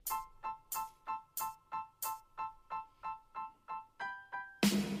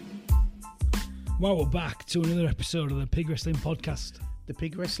Well, we're back to another episode of the Pig Wrestling Podcast. The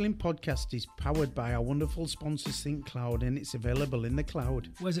Pig Wrestling Podcast is powered by our wonderful sponsors Think Cloud, and it's available in the cloud.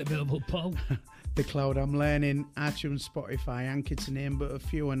 Where's it available, Paul? The Cloud, I'm learning, iTunes, Spotify, Anchor to name but a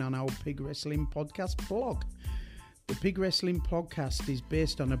few, and on our Pig Wrestling Podcast blog. The Pig Wrestling Podcast is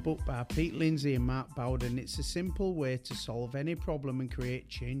based on a book by Pete Lindsay and Mark Bowden. It's a simple way to solve any problem and create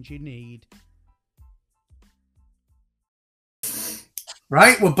change you need.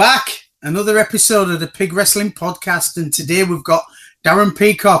 Right, we're back. Another episode of the Pig Wrestling Podcast, and today we've got Darren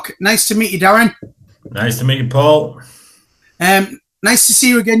Peacock. Nice to meet you, Darren. Nice to meet you, Paul. Nice to see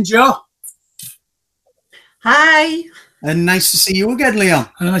you again, Joe. Hi. And nice to see you again, Leon.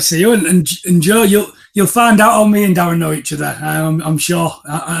 Nice to see you. And Joe, you'll find out how me and Darren know each other. I'm sure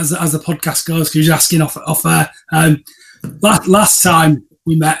as the podcast goes, because you're asking off air. Last time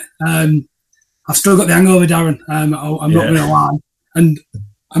we met, I've still got the hangover, Darren. I'm not going to lie, and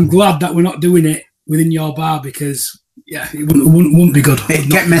I'm glad that we're not doing it within your bar because, it wouldn't be good.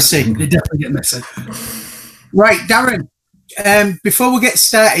 It'd get messy. It'd definitely get messy. Right, Darren, before we get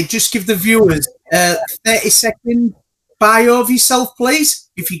started, just give the viewers a 30-second bio of yourself,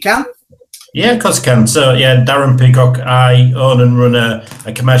 please, if you can. Yeah, of course I can. So, Darren Peacock. I own and run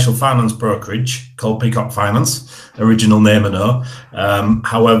a commercial finance brokerage called Peacock Finance. Original name I know.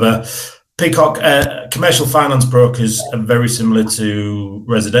 However, Peacock, commercial finance brokers are very similar to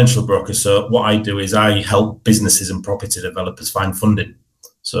residential brokers. So what I do is I help businesses and property developers find funding.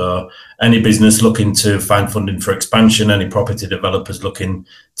 So any business looking to find funding for expansion, any property developers looking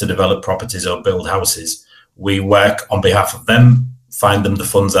to develop properties or build houses, we work on behalf of them, find them the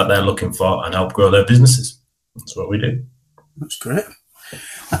funds that they're looking for and help grow their businesses. That's what we do. That's great.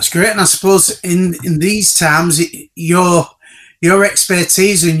 That's great. And I suppose in these times, your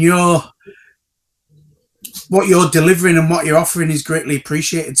expertise and what you're delivering and what you're offering is greatly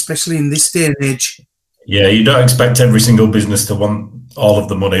appreciated, especially in this day and age. Yeah, you don't expect every single business to want all of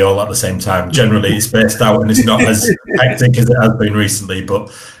the money all at the same time. Generally, it's spaced out and it's not as hectic as it has been recently.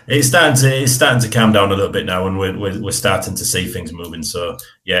 But it's starting to calm down a little bit now, and we're starting to see things moving. So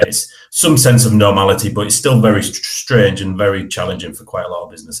it's some sense of normality, but it's still very strange and very challenging for quite a lot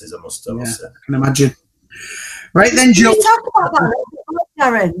of businesses. I must say. I can imagine. Right then, Joe. Can you talk about that a little bit,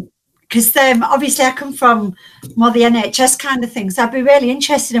 Darren? Because obviously I come from more the NHS kind of thing, so I'd be really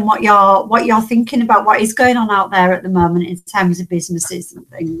interested in what you're thinking about what is going on out there at the moment in terms of businesses and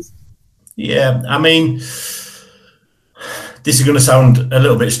things. Yeah, I mean, this is going to sound a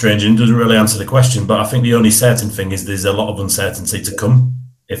little bit strange and doesn't really answer the question, but I think the only certain thing is there's a lot of uncertainty to come,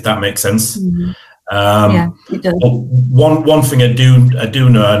 if that makes sense. Mm-hmm. It does. One thing I do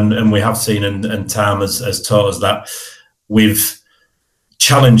know, and we have seen, and Tam has taught us that with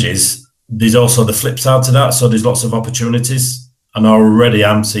challenges, there's also the flip side to that. So there's lots of opportunities, and already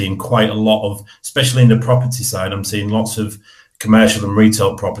I'm seeing quite a lot of, especially in the property side, I'm seeing lots of commercial and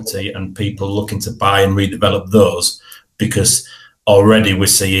retail property and people looking to buy and redevelop those, because already we're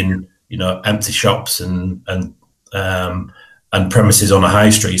seeing empty shops and premises on a high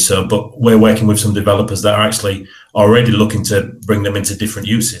street. So, but we're working with some developers that are actually already looking to bring them into different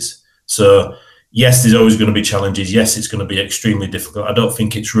uses. So yes, there's always going to be challenges. Yes, it's going to be extremely difficult. I don't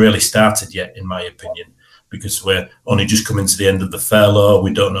think it's really started yet, in my opinion, because we're only just coming to the end of the furlough.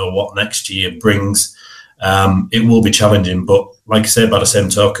 We don't know what next year brings. It will be challenging, but like I say, by the same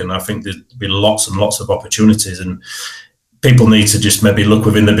token, I think there'll be lots and lots of opportunities, and people need to just maybe look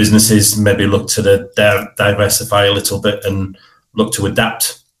within the businesses, maybe look to diversify a little bit and look to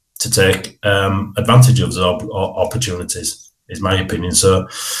adapt to take advantage of those opportunities, is my opinion. So,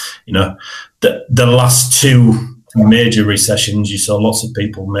 the last two major recessions, you saw lots of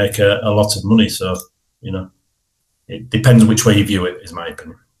people make a lot of money. So, it depends which way you view it, is my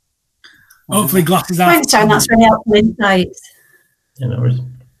opinion. Hopefully glasses out. Thanks, Darren. That's really helpful insights. Yeah, no worries.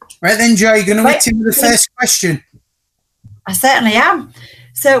 Right then, Joe, you're going to hit him with the first question. I certainly am.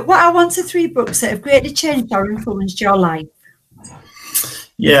 So what are 1 to 3 books that have greatly changed or influenced your life?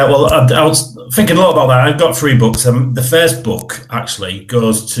 Yeah, well, I was thinking a lot about that. I've got 3 books. The first book actually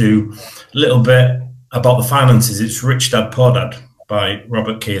goes to a little bit about the finances. It's Rich Dad Poor Dad by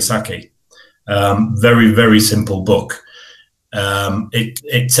Robert Kiyosaki. Very, very simple book.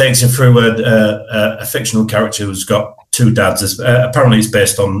 It takes you through a fictional character who's got 2 dads. Apparently, it's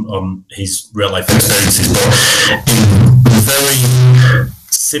based on his real life experiences, but very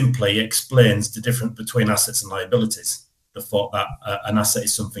simply explains the difference between assets and liabilities. The thought that an asset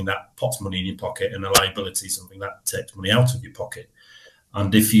is something that puts money in your pocket, and a liability is something that takes money out of your pocket.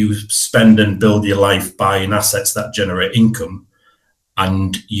 And if you spend and build your life buying assets that generate income,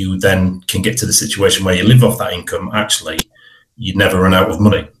 and you then can get to the situation where you live off that income, actually, you never run out of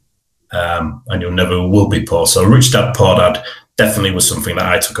money. and you never will be poor. So Rich Dad Poor Dad definitely was something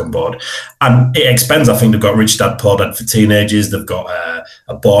that I took on board, and it expands. I think they've got Rich Dad Poor Dad for teenagers. They've got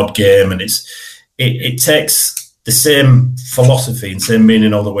a board game, and it takes the same philosophy and same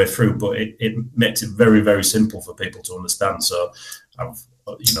meaning all the way through, but it makes it very, very simple for people to understand. So I've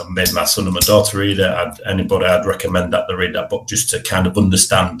made my son and my daughter read it. Anybody I'd recommend that they read that book just to kind of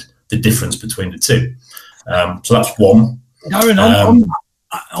understand the difference between the two. So that's one. Darren,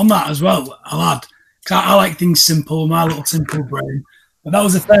 on that as well, I'll add, because I like things simple, my little simple brain. But that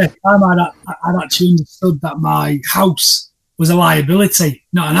was the first time I'd actually understood that my house was a liability,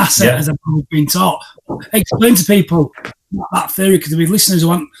 not an asset, as I've been taught. Explain to people that theory, because there'll be listeners who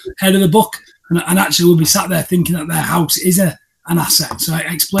aren't heard of the book and actually will be sat there thinking that their house is an asset. So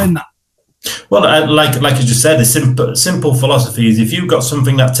explain that. Well, like you just said, the simple philosophy is if you've got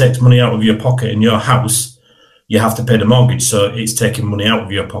something that takes money out of your pocket in your house, you have to pay the mortgage. So it's taking money out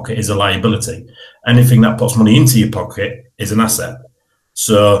of your pocket is a liability. Anything that puts money into your pocket is an asset.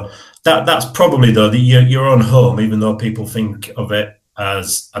 So that's probably, though, your own home, even though people think of it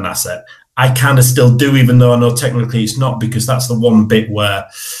as an asset. I kind of still do, even though I know technically it's not, because that's the one bit where,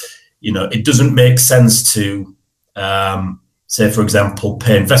 it doesn't make sense to, say, for example,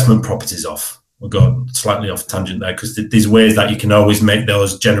 pay investment properties off. We'll go slightly off tangent there, because there's ways that you can always make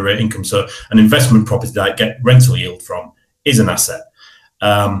those generate income. So an investment property that I get rental yield from is an asset.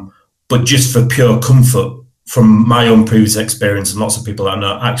 But just for pure comfort, from my own previous experience and lots of people that I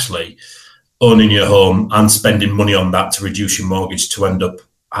know, actually owning your home and spending money on that to reduce your mortgage to end up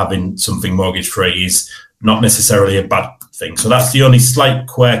having something mortgage free is not necessarily a bad thing. So that's the only slight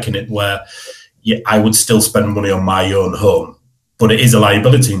quirk in it, where I would still spend money on my own home, but it is a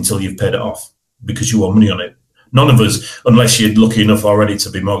liability until you've paid it off because you owe money on it. None of us, unless you're lucky enough already to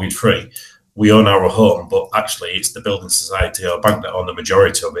be mortgage free, we own our home, but actually it's the building society or bank that own the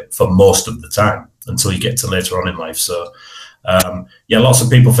majority of it for most of the time until you get to later on in life. So lots of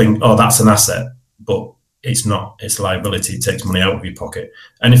people think, oh, that's an asset, but it's not. It's a liability. It takes money out of your pocket.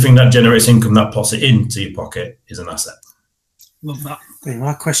 Anything that generates income that puts it into your pocket is an asset. Love that.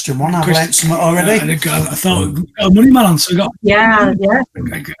 Well, question one, I've learned something already. I thought money man answer. Yeah.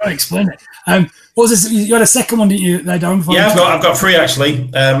 Explain it. What was this? You had a second one, didn't you, there, Darren? Yeah, I've got three actually.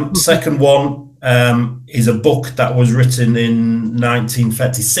 Second one is a book that was written in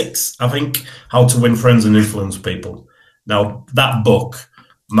 1936, I think, How to Win Friends and Influence People. Now that book,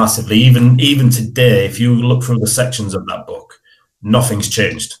 massively, even today, if you look through the sections of that book, nothing's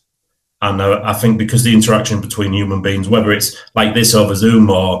changed. And I think because the interaction between human beings, whether it's like this over Zoom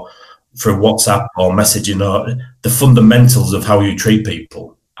or through WhatsApp or messaging, or the fundamentals of how you treat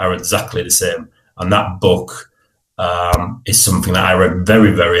people are exactly the same. And that book is something that I read very,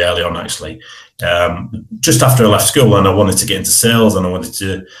 very early on, actually. Just after I left school, and I wanted to get into sales, and I wanted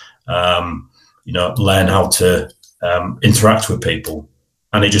to, learn how to interact with people.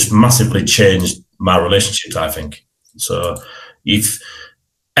 And it just massively changed my relationships, I think. So if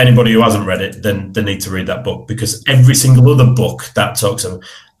anybody who hasn't read it, then they need to read that book, because every single other book that talks of,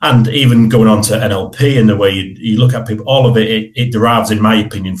 and even going on to NLP and the way you look at people, all of it derives, in my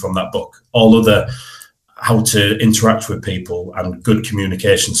opinion, from that book. All other how to interact with people and good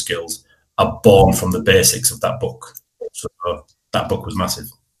communication skills are born from the basics of that book. So that book was massive,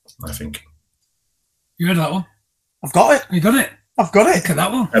 I think. You read that one? I've got it. You got it? I've got it. Look at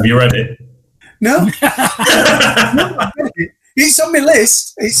that one. Have you read it? No. No, I've read it. It's on my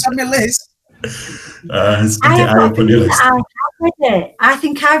list. It's on my list. I have read it. I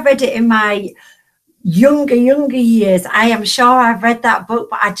think I read it in my younger years. I am sure I've read that book,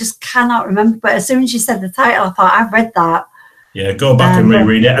 but I just cannot remember. But as soon as you said the title, I thought, I've read that. Yeah, go back and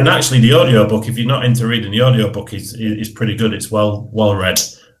reread it. And actually, the audiobook, if you're not into reading, the audiobook is pretty good. It's well read,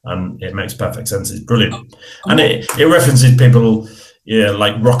 and it makes perfect sense. It's brilliant. And it references people,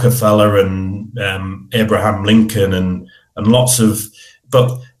 like Rockefeller and Abraham Lincoln and lots of,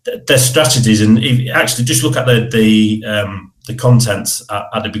 but their strategies. And actually just look at the contents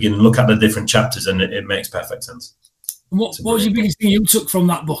at the beginning, look at the different chapters, and it makes perfect sense. What was your biggest thing you took from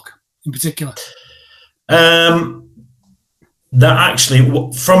that book in particular? That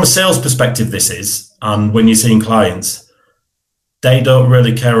actually, from a sales perspective, this is, and when you're seeing clients, they don't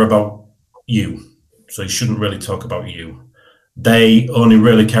really care about you. So you shouldn't really talk about you. They only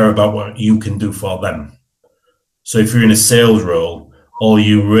really care about what you can do for them. So if you're in a sales role, all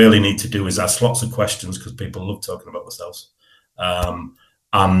you really need to do is ask lots of questions, because people love talking about themselves,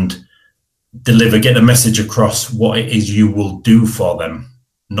 and deliver, get the message across what it is you will do for them,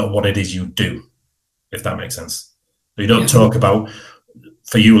 not what it is you do, if that makes sense. So you don't talk about,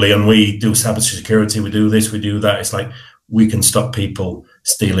 for you, Leon, we do cybersecurity, we do this, we do that. It's like, we can stop people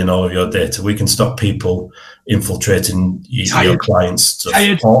stealing all of your data. We can stop people infiltrating your clients. Stuff.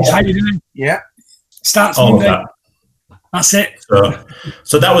 Yeah. Starts all of that. That's it.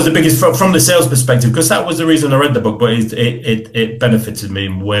 So that was the biggest from the sales perspective, because that was the reason I read the book. But it benefited me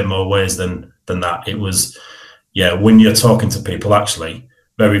in way more ways than that. It was, when you're talking to people, actually,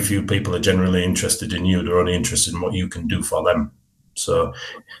 very few people are generally interested in you. They're only interested in what you can do for them. So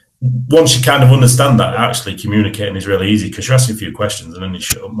once you kind of understand that, actually communicating is really easy, because you ask a few questions and then you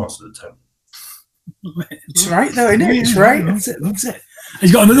shut up most of the time. It's right though, isn't it? It's right. That's it.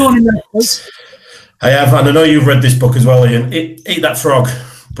 He's got another one in there. I have, and I know you've read this book as well, Ian. Eat That Frog,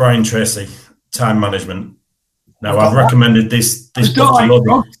 Brian Tracy, Time Management. Now, I've recommended this book to loads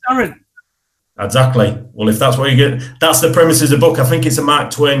of... Exactly. Well, if that's what you get, that's the premise of the book. I think it's a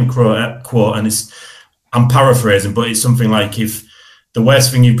Mark Twain quote, and I'm paraphrasing, but it's something like, if the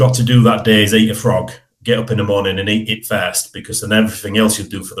worst thing you've got to do that day is eat a frog, get up in the morning and eat it first, because then everything else you'll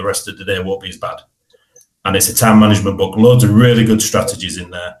do for the rest of the day won't be as bad. And it's a time management book. Loads of really good strategies in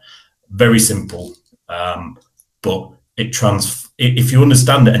there. Very simple. But if you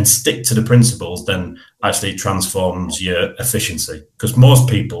understand it and stick to the principles, then actually it transforms your efficiency. Because most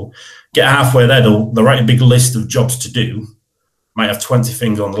people get halfway there, they'll write a big list of jobs to do, might have 20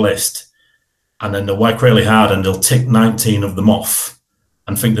 things on the list, and then they'll work really hard and they'll tick 19 of them off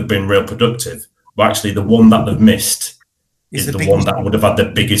and think they've been real productive. But actually the one that they've missed is the one that would have had the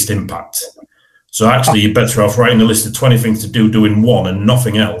biggest impact. So actually you're better off writing a list of 20 things to do, doing one and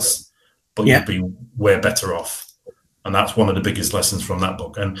nothing else, but you'd be way better off. And that's one of the biggest lessons from that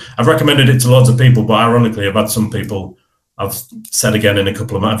book. And I've recommended it to loads of people, but ironically, I've had some people, I've said again in a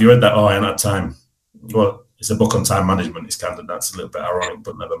couple of months, have you read that? Oh, I ain't had time. Well, it's a book on time management. It's kind of, that's a little bit ironic,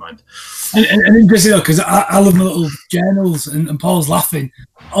 but never mind. And interesting, because I love my little journals, and Paul's laughing.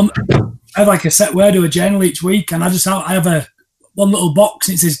 I have like a set where I do a journal each week, and I have one little box,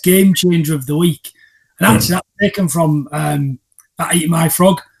 and it says Game Changer of the Week. And actually that's taken from that Eat My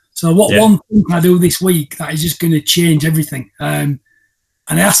Frog. So one thing I do this week that is just going to change everything? And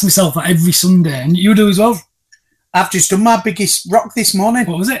I ask myself that every Sunday, and you do as well. I've just done my biggest rock this morning.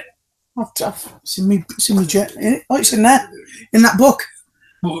 What was it? It's in my it's in there, in that book.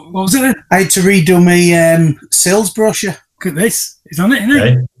 What was it? I had to redo my sales brochure. Look at this. It's on it, isn't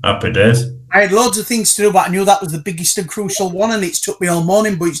it? Hey, happy days. I had loads of things to do, but I knew that was the biggest and crucial one, and it's took me all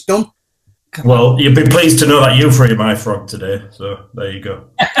morning, but it's done. Well, you'll be pleased to know that you freed my frog today. So there you go.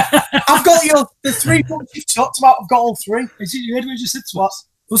 I've got the 3 books you've talked about. I've got all 3. Is it you heard what you just said to us?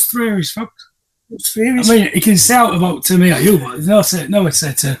 What's 3 of his frogs? What's 3 of his? I mean, it can sound about to me or you, but no way to.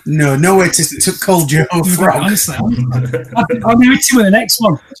 No way to call you a frog. Honestly, I'll be with you with the next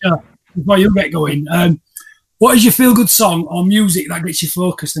one. Sure, before you get going. What is your feel-good song or music that gets you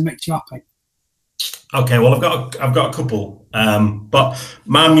focused and makes you happy? Okay, well, I've got a couple, but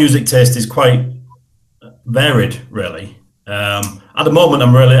my music taste is quite varied, really. At the moment,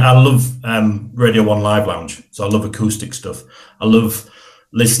 I love Radio 1 Live Lounge, so I love acoustic stuff. I love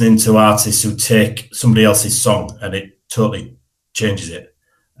listening to artists who take somebody else's song and it totally changes it.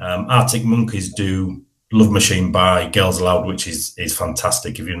 Arctic Monkeys do Love Machine by Girls Aloud, which is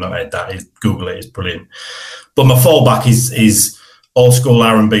fantastic. If you've not heard that, Google it, it's brilliant. But my fallback is old school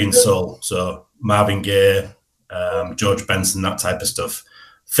R&B and soul, so Marvin Gaye, George Benson, that type of stuff.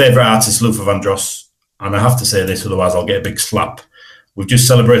 Favourite artist, Luther Vandross. And I have to say this, otherwise I'll get a big slap. We've just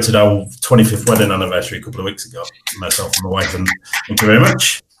celebrated our 25th wedding anniversary a couple of weeks ago, myself and my wife, and thank you very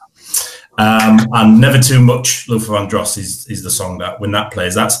much. And Never Too Much, Luther Vandross is the song that, when that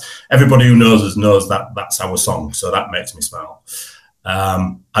plays, that's everybody who knows us knows that that's our song, so that makes me smile.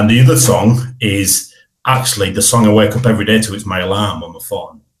 And the other song is actually the song I wake up every day to. It's my alarm on the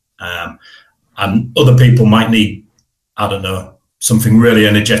phone. And other people might need, I don't know, something really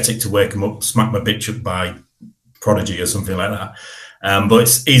energetic to wake them up, Smack My Bitch Up by Prodigy or something like that. But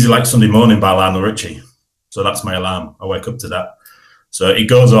it's Easy Like Sunday Morning by Lionel Richie. So that's my alarm. I wake up to that. So it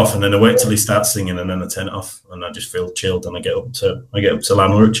goes off and then I wait till he starts singing and then I turn it off and I just feel chilled and I get up to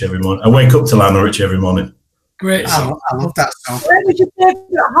Lionel Richie every morning. I wake up to Lionel Richie every morning. Great song. I love that song. Where was your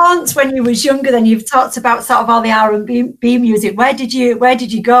favourite haunts when you was younger? Then you've talked about sort of all the R&B music. Where did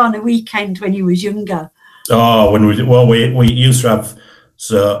you go on a weekend when you was younger? Oh, we used to have.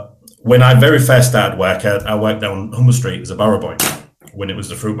 So when I very first started work, I worked down Humber Street as a barrow boy when it was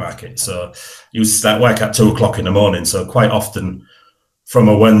the fruit market. So I used to start work at 2:00 in the morning. So quite often from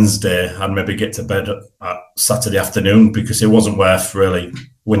a Wednesday, I'd maybe get to bed at Saturday afternoon because it wasn't worth really.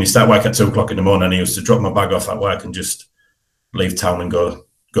 When you start work at 2:00 in the morning, I used to drop my bag off at work and just leave town and go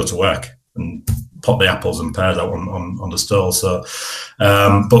to work. And put the apples and pears out on the stall. So,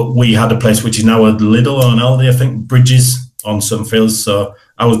 but we had a place which is now a Lidl or an Aldi, I think, Bridges on Sutton Fields. So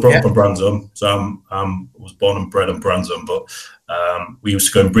I was brought up on Branzome, so I was born and bred on Branzome, but we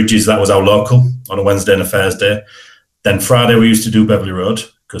used to go in Bridges. That was our local on a Wednesday and a Thursday. Then Friday we used to do Beverley Road,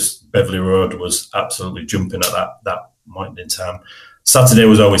 because Beverley Road was absolutely jumping at that point in time. Saturday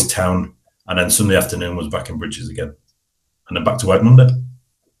was always town, and then Sunday afternoon was back in Bridges again, and then back to work Monday.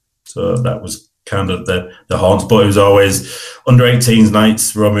 So that was kind of the haunts, but it was always under 18s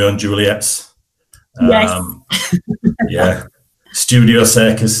nights, Romeo and Juliet's. Yes. Yeah. Studio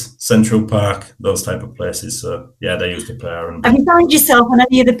Circus, Central Park, those type of places. So yeah, they used to play R&B. Have you found yourself on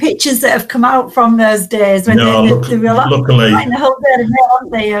any of the pictures that have come out from those days? When luckily, the whole day,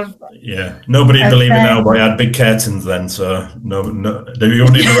 aren't they? Yeah, nobody believe it now, but I had big curtains then, so no, you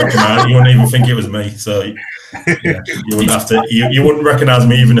wouldn't even recognize. You wouldn't even think it was me. So yeah, you wouldn't have to. You wouldn't recognize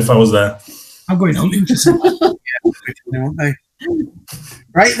me even if I was there. I'm going on.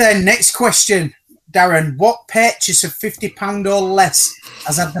 Right then, next question. Darren, what purchase of £50 or less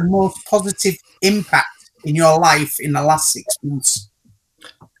has had the most positive impact in your life in the last 6 months?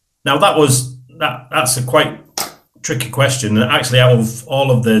 Now that's a quite tricky question. And actually, out of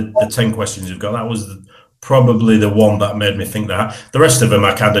all of the 10 questions you've got, that was probably the one that made me think that. The rest of them,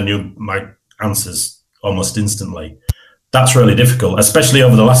 I kind of knew my answers almost instantly. That's really difficult, especially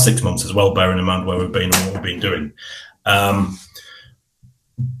over the last 6 months as well, bearing in mind where we've been and what we've been doing.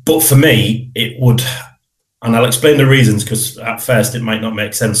 But for me, it would, and I'll explain the reasons, because at first it might not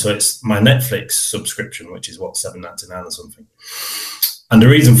make sense. So it's my Netflix subscription, which is what, $7.99 or something. And the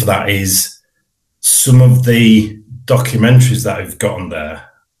reason for that is some of the documentaries that I've got on there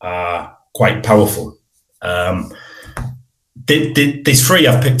are quite powerful. There's 3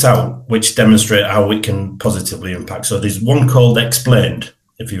 I've picked out which demonstrate how it can positively impact. So there's one called Explained,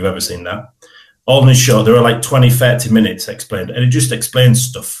 if you've ever seen that. All in a short, there are like 20, 30 minutes explained, and it just explains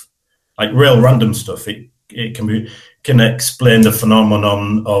stuff, like real random stuff. It can explain the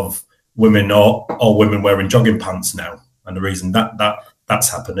phenomenon of women or women wearing jogging pants now, and the reason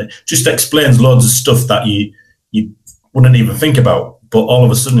that's happened. It just explains loads of stuff that you wouldn't even think about, but all of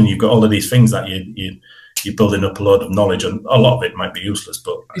a sudden you've got all of these things that you're building up a load of knowledge, and a lot of it might be useless,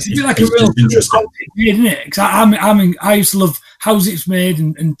 but it's like a real interesting, isn't it? Because I used to love How's It's Made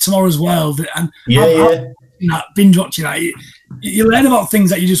and Tomorrow's World, and binge watching that, you learn about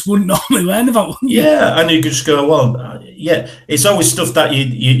things that you just wouldn't normally learn about, wouldn't you? Yeah, and you could just go, well, it's always stuff that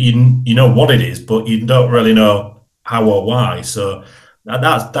you know what it is, but you don't really know how or why. So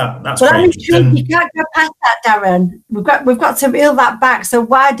that's but I'm sure you can't go past that, Darren. We've got to reel that back. So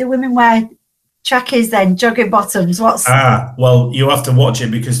why do women wear trackies then, jogging bottoms? Well, you have to watch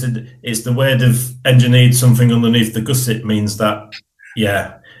it, because it's the way they've engineered something underneath the gusset means that,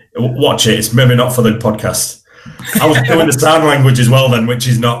 watch it. It's maybe not for the podcast. I was doing the sign language as well then, which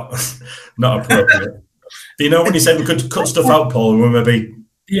is not appropriate. Do you know when you said we could cut stuff out, Paul, we maybe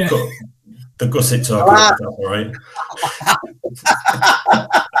cut the gusset talk, all right?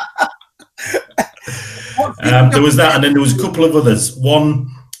 There was that, and then there was a couple of others. One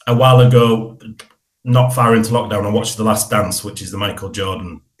a while ago, not far into lockdown, I watched The Last Dance, which is the Michael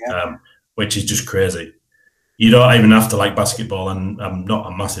Jordan, which is just crazy. You don't even have to like basketball, and I'm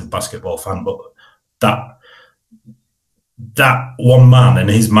not a massive basketball fan, but that one man and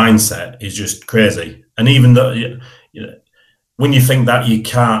his mindset is just crazy. And even though, when you think that you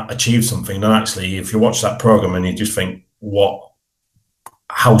can't achieve something, then actually, if you watch that program and you just think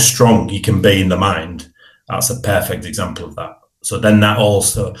how strong you can be in the mind, that's a perfect example of that. So then that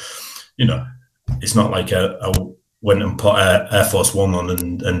also, it's not like I went and put Air Force One on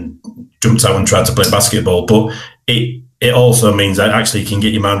and jumped out and tried to play basketball, but it also means that actually you can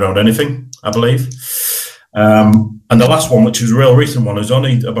get your mind around anything, I believe. And the last one, which was a real recent one, it was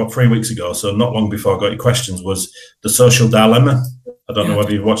only about 3 weeks ago, so not long before I got your questions, was The Social Dilemma. I don't know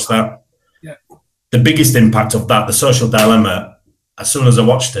whether you've watched that. Yeah. The biggest impact of that, The Social Dilemma, as soon as I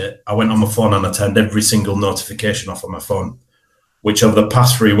watched it, I went on my phone and I turned every single notification off on my phone, which over the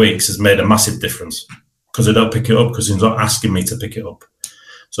past 3 weeks has made a massive difference, because I don't pick it up because he's not asking me to pick it up.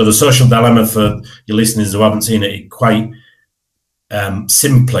 So The Social Dilemma, for your listeners who haven't seen it, it quite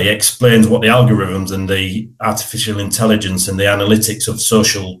simply explains what the algorithms and the artificial intelligence and the analytics of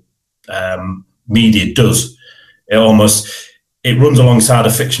social media does. It runs alongside a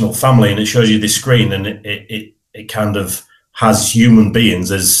fictional family, and it shows you this screen, and it kind of has human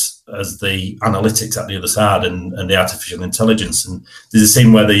beings as the analytics at the other side, and the artificial intelligence. And there's a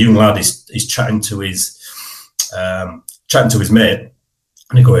scene where the young lad is chatting to his mate,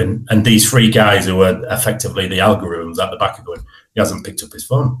 and they're going, and these 3 guys who are effectively the algorithms at the back are going, he hasn't picked up his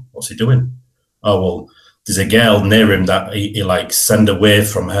phone. What's he doing? oh, well, there's a girl near him that he like send away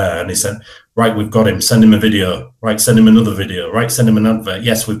from her. And he said, right, we've got him, send him a video, right, send him another video, right, send him an advert.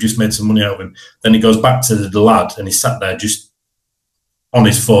 Yes, we've just made some money out of him. Then he goes back to the lad and he sat there just on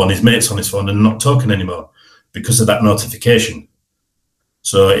his phone, his mate's on his phone and not talking anymore because of that notification.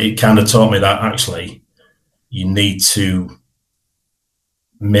 So it kind of taught me that actually you need to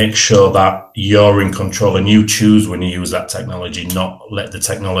make sure that you're in control and you choose when you use that technology, not let the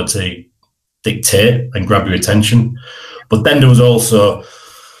technology dictate and grab your attention. But then there was also,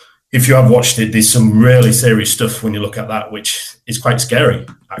 if you have watched it, there's some really serious stuff when you look at that, which is quite scary,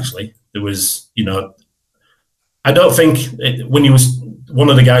 actually. There was, I don't think, one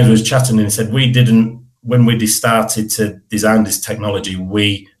of the guys was chatting and he said, when we started to design this technology,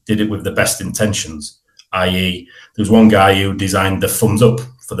 we did it with the best intentions, i.e. there was one guy who designed the thumbs up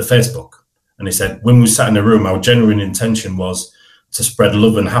for the Facebook. And he said, when we sat in a room, our genuine intention was to spread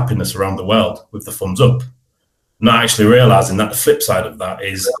love and happiness around the world with the thumbs up. Not actually realizing that the flip side of that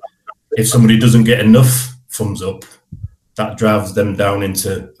is if somebody doesn't get enough thumbs up, that drives them down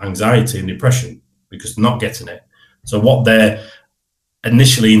into anxiety and depression because they're not getting it. So what they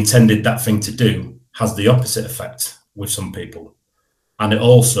initially intended that thing to do has the opposite effect with some people. And it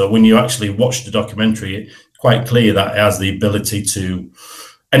also, when you actually watch the documentary, it's quite clear that it has the ability to,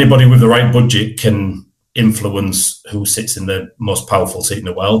 anybody with the right budget can influence who sits in the most powerful seat in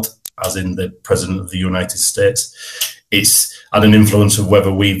the world, as in the President of the United States. It's had an influence of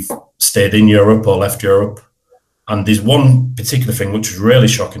whether we've stayed in Europe or left Europe. And there's one particular thing which was really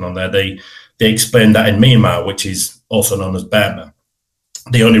shocking on there. They explained that in Myanmar, which is also known as Burma,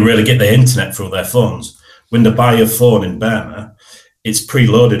 they only really get the internet through their phones. When they buy a phone in Burma, it's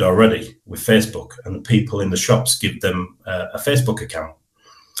preloaded already with Facebook, and the people in the shops give them a Facebook account.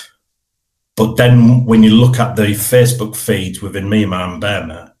 But then when you look at the Facebook feeds within Myanmar and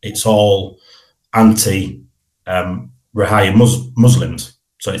Burma, it's all anti-Rohingya Muslims.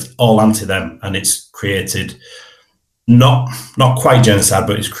 So it's all anti them, and it's created not quite genocide,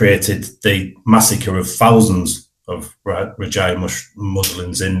 but it's created the massacre of thousands of Rohingya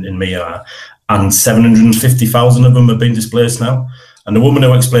Muslims in Myanmar, and 750,000 of them have been displaced now. And the woman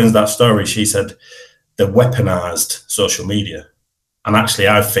who explains that story, she said they weaponized social media. And actually,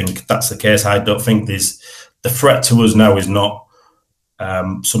 I think that's the case. I don't think the threat to us now is not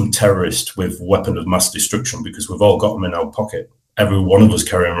some terrorist with weapon of mass destruction, because we've all got them in our pocket. Every one of us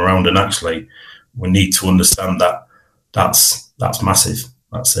carry them around, and actually, we need to understand that that's massive,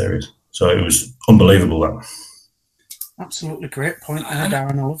 that's serious. So it was unbelievable. That absolutely great point there,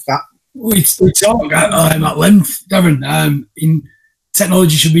 Darren. I love that. We talk at length, Darren. In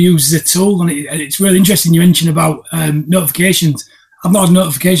technology should be used as a tool, and it's really interesting you mentioned about notifications. I've not had a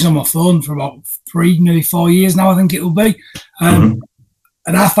notification on my phone for about 3, maybe 4 years now, I think it will be. And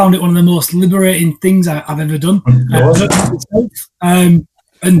I found it one of the most liberating things I've ever done. And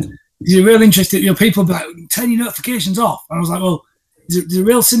it's really interesting. People be like, turn your notifications off. And I was like, well, it's a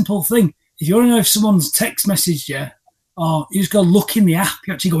real simple thing. If you want to know if someone's text messaged you, or you just go look in the app,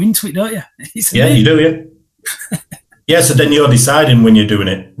 you actually go into it, don't you? Yeah, you do, yeah. Yeah, so then you're deciding when you're doing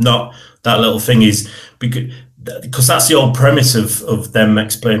it, not that little thing is, because that's the old premise of them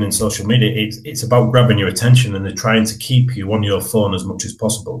explaining social media. It's about grabbing your attention, and they're trying to keep you on your phone as much as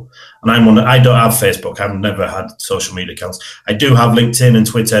possible. And I don't have Facebook. I've never had social media accounts. I do have LinkedIn and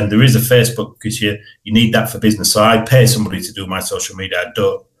Twitter, and there is a Facebook because you need that for business. So I pay somebody to do my social media. I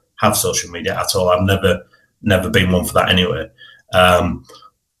don't have social media at all. I've never been one for that anyway.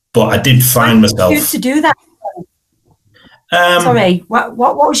 But I did find myself to do that. Sorry, what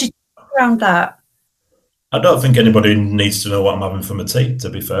was your around that? I don't think anybody needs to know what I'm having for my tea, to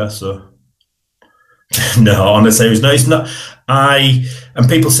be fair. So, no, honestly, it's not. And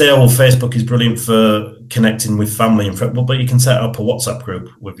people say, oh, well, Facebook is brilliant for connecting with family and friends. But you can set up a WhatsApp group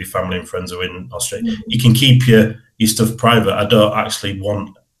with your family and friends who are in Australia. Mm-hmm. You can keep your stuff private. I don't actually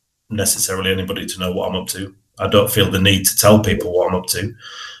want necessarily anybody to know what I'm up to. I don't feel the need to tell people what I'm up to.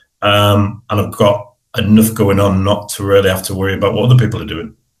 And I've got enough going on not to really have to worry about what other people are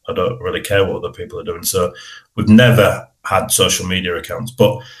doing. I don't really care what other people are doing. So we've never had social media accounts.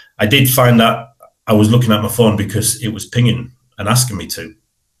 But I did find that I was looking at my phone because it was pinging and asking me to.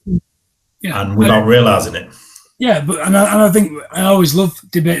 Yeah, and without realising it. Yeah, but and I think I always love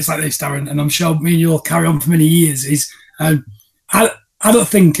debates like this, Darren, and I'm sure me and you will carry on for many years, is I don't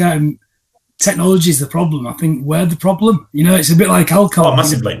think technology is the problem. I think we're the problem. It's a bit like alcohol. Oh,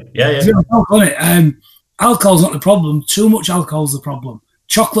 massively. Yeah. Alcohol's not the problem. Too much alcohol's the problem.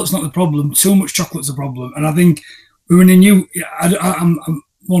 Chocolate's not the problem. Too much chocolate's the problem. And I think we're in a new. I'm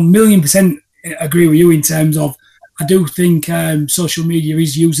 1,000,000% agree with you in terms of I do think social media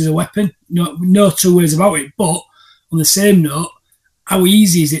is used as a weapon. No two ways about it. But on the same note, how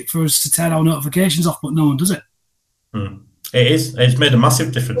easy is it for us to turn our notifications off, but no one does it? It is. It's made a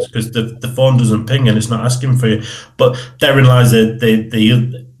massive difference because the phone doesn't ping and it's not asking for you. But therein lies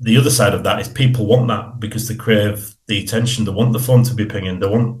the other side of that is people want that because they crave the attention. They want the phone to be pinging. They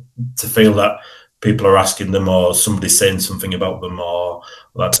want to feel that people are asking them or somebody's saying something about them or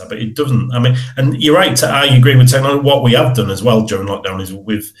that type. But it doesn't. I mean, and you're right. I agree with technology. What we have done as well during lockdown is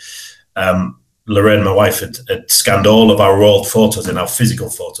we've Lorraine, my wife, had scanned all of our old photos in our physical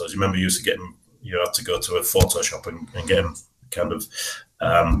photos. You remember you used to get them. You had to go to a photo shop and get them kind of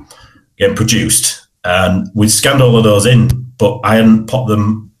get them produced. And we scanned all of those in, but I hadn't popped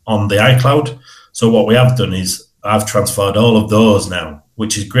them on the iCloud. So what we have done is I've transferred all of those now,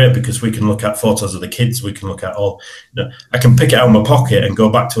 which is great because we can look at photos of the kids. We can look at all. I can pick it out of my pocket and go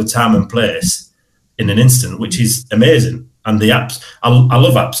back to a time and place in an instant, which is amazing. And the apps, I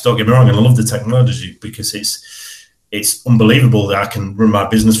love apps. Don't get me wrong, and I love the technology because it's unbelievable that I can run my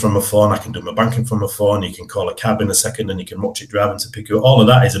business from my phone. I can do my banking from my phone. You can call a cab in a second and you can watch it driving to pick you up. All of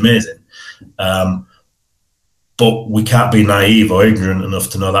that is amazing. But we can't be naive or ignorant enough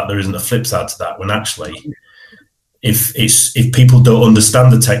to know that there isn't a flip side to that when actually if people don't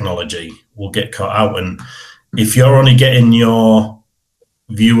understand the technology, we'll get caught out. And if you're only getting your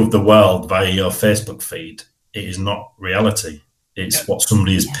view of the world via your Facebook feed, it is not reality. It's what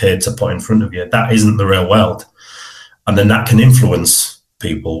somebody is paid to put in front of you. That isn't the real world. And then that can influence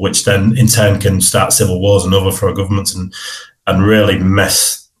people, which then in turn can start civil wars and overthrow governments and really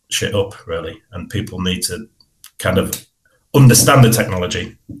mess shit up, really. And people need to kind of understand the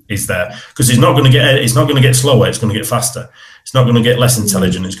technology is there because it's not going to get slower. It's going to get faster. It's not going to get less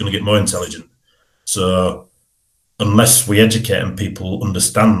intelligent. It's going to get more intelligent. So unless we educate and people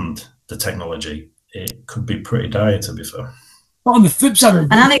understand the technology, it could be pretty dire, to be fair. But on the flip side,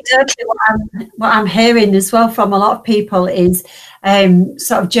 and anecdotally, what I'm hearing as well from a lot of people is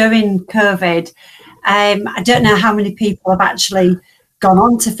sort of during COVID, I don't know how many people have actually gone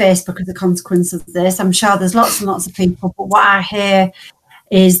on to Facebook as a consequence of this. I'm sure there's lots and lots of people, but what I hear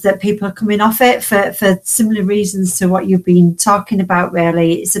is that people are coming off it for similar reasons to what you've been talking about,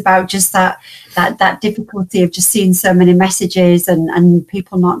 really. It's about just that difficulty of just seeing so many messages and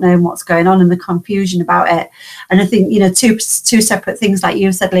people not knowing what's going on and the confusion about it. And I think, two separate things like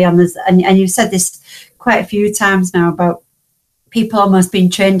you said, Leon, and you've said this quite a few times now about people almost being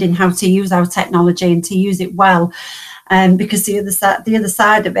trained in how to use our technology and to use it well. Because the other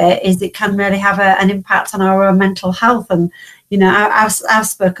side of it is it can really have an impact on our own mental health. And I've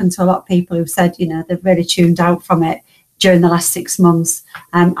spoken to a lot of people who've said they've really tuned out from it during the last 6 months.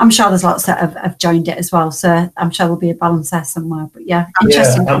 I'm sure there's lots that have joined it as well, so I'm sure there'll be a balance there somewhere. But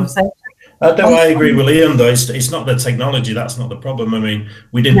interesting conversation. I agree with Liam though. It's not the technology that's not the problem. I mean,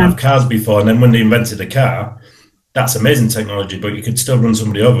 we didn't have cars before, and then when they invented a car, that's amazing technology, but you could still run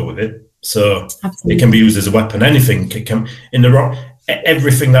somebody over with it. So Absolutely. It can be used as a weapon. Anything can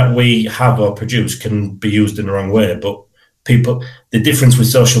everything that we have or produce can be used in the wrong way. But the difference with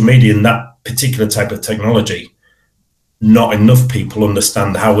social media and that particular type of technology, not enough people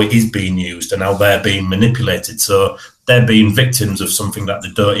understand how it is being used and how they're being manipulated. So they're being victims of something that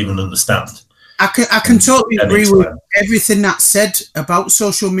they don't even understand. I can totally agree with everything that's said about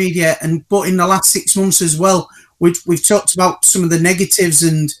social media, but in the last 6 months as well, we've talked about some of the negatives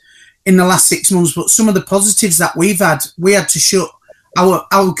and in the last 6 months, but some of the positives that we had to shut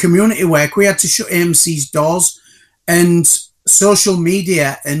our community work. We had to shut AMC's doors, and social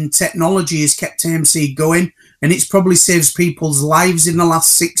media and technology has kept AMC going, and it's probably saved people's lives in the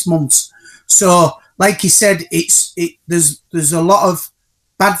last 6 months. So, like you said, there's a lot of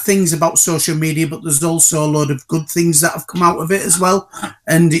bad things about social media, but there's also a load of good things that have come out of it as well.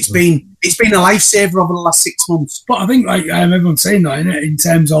 And it's been a lifesaver over the last 6 months. But I think everyone's saying that in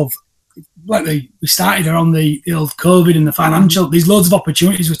terms of we started around the old COVID and the financial. There's loads of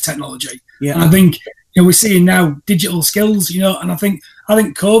opportunities with technology, and I think we're seeing now digital skills. And I think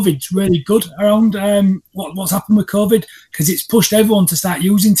COVID's really good around what's happened with COVID because it's pushed everyone to start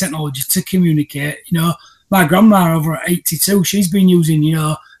using technology to communicate. My grandma over at 82, she's been using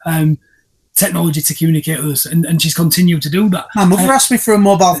technology to communicate with us, and she's continued to do that. My mother asked me for a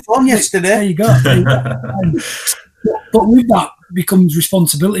mobile phone yesterday. There you go. But with that becomes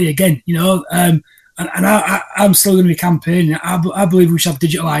responsibility again, and I'm still going to be campaigning. I believe we should have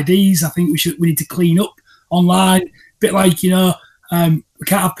digital IDs. I think we need to clean up online. A bit like, we can't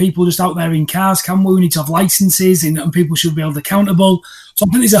have people just out there in cars, can we? We need to have licenses and people should be held accountable. So I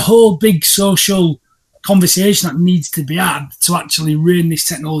think there's a whole big social conversation that needs to be had to actually rein this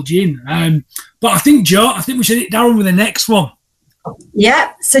technology in. But I think, Joe, we should hit Darren with the next one.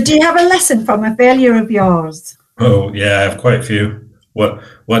 Yeah. So do you have a lesson from a failure of yours? Oh, yeah, I have quite a few. What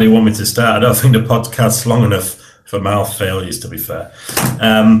do you want me to start? I don't think the podcast's long enough for my failures, to be fair.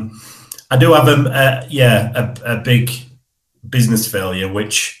 I do have a big business failure,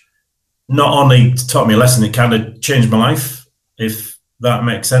 which not only taught me a lesson, it kind of changed my life, if that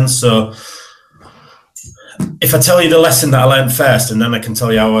makes sense. So if I tell you the lesson that I learned first, and then I can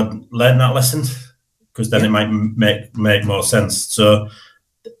tell you how I learned that lesson, because then it might make more sense. So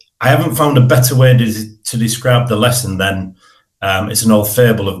I haven't found a better way to describe the lesson than it's an old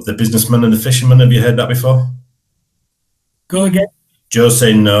fable of the businessman and the fisherman. Have you heard that before? Go again. Joe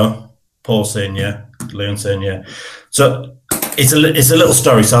saying no, Paul saying yeah, Leon saying yeah. So it's a little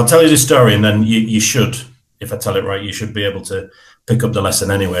story. So I'll tell you the story, and then you should, if I tell it right, you should be able to pick up the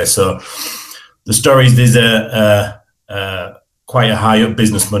lesson anyway. So the story is there's quite a high up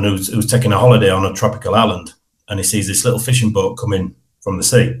businessman who's taking a holiday on a tropical island, and he sees this little fishing boat coming from the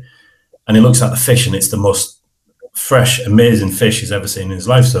sea, and he looks at the fish, and it's the most fresh, amazing fish he's ever seen in his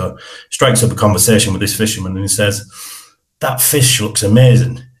life. So he strikes up a conversation with this fisherman, and he says, "That fish looks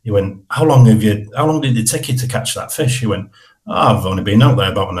amazing." He went, how long did it take you to catch that fish? He went, I've only been out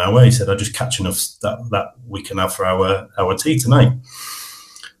there about an hour. He said, I just catch enough that we can have for our tea tonight.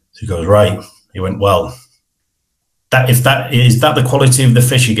 So he goes, right. He went, well, is that the quality of the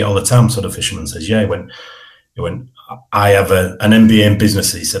fish you get all the time? So the fisherman says, yeah. He went, I have an MBA in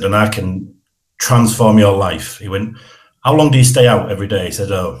business, he said, and I can transform your life. He went, how long do you stay out every day? He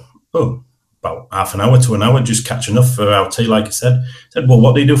said, about half an hour to an hour, just catch enough for our tea, like I said. He said, well,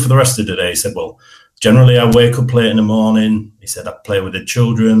 what do you do for the rest of the day? He said, well, generally I wake up late in the morning. He said, I play with the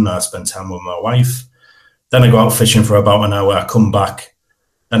children, I spend time with my wife. Then I go out fishing for about an hour, I come back.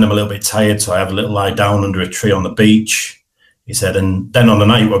 Then I'm a little bit tired, so I have a little lie down under a tree on the beach. He said, and then on the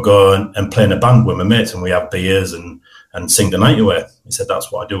night we'll go and play in a band with my mates, and we have beers and sing the night away. He said,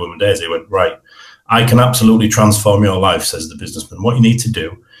 that's what I do with my days. He went, right, I can absolutely transform your life, says the businessman. What you need to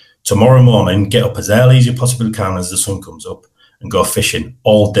do, tomorrow morning, get up as early as you possibly can as the sun comes up and go fishing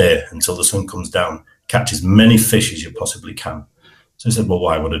all day until the sun comes down. Catch as many fish as you possibly can. So he said, well,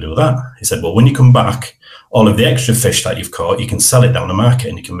 why would I do that? He said, well, when you come back, all of the extra fish that you've caught, you can sell it down the market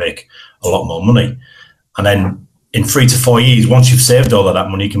and you can make a lot more money. And then in 3 to 4 years, once you've saved all of that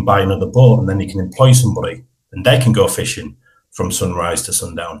money, you can buy another boat, and then you can employ somebody and they can go fishing from sunrise to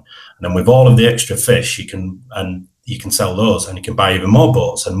sundown. And then with all of the extra fish, you can sell those, and you can buy even more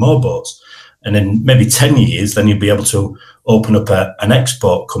boats and more boats. And in maybe 10 years, then you'll be able to open up an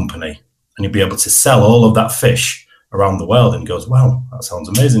export company, and you'll be able to sell all of that fish around the world. And he goes, wow, that sounds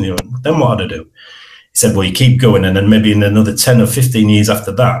amazing. He went, then what do I do? He said, well, you keep going, and then maybe in another 10 or 15 years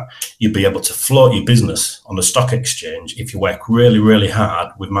after that, you'll be able to float your business on the stock exchange if you work really, really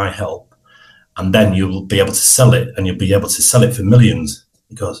hard with my help. And then you'll be able to sell it, and you'll be able to sell it for millions.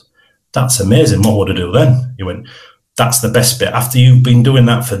 He goes, that's amazing. What would I do then? He went, that's the best bit. After you've been doing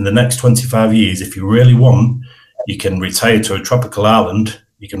that for the next 25 years, if you really want, you can retire to a tropical island.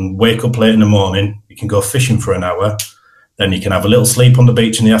 You can wake up late in the morning. You can go fishing for an hour. Then you can have a little sleep on the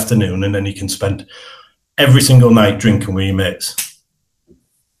beach in the afternoon, and then you can spend every single night drinking with your mates.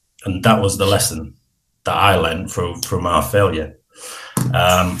 And that was the lesson that I learned from our failure.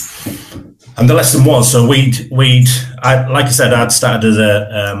 And the lesson was, so like I said, I'd started as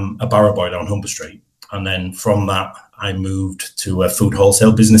a barrow boy down Humber Street. And then from that, I moved to a food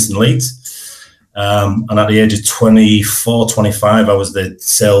wholesale business in Leeds. And at the age of 24, 25, I was the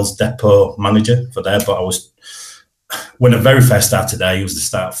sales depot manager for there. But when I very first started there, it was the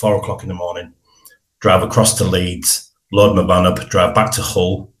start at 4 o'clock in the morning, drive across to Leeds, load my van up, drive back to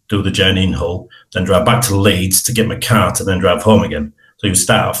Hull, do the journey in Hull, then drive back to Leeds to get my car to then drive home again. So you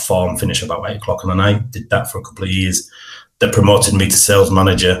start at 4 and finish about 8 o'clock on the night. Did that for a couple of years. They promoted me to sales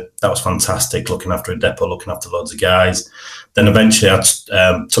manager. That was fantastic, looking after a depot, looking after loads of guys. Then eventually I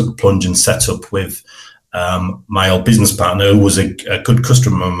took the plunge and set up with my old business partner, who was a good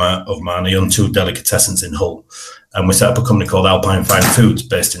customer of mine. He owned 2 delicatessens in Hull. And we set up a company called Alpine Fine Foods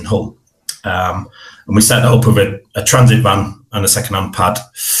based in Hull. And we set that up with a transit van and a second-hand pad.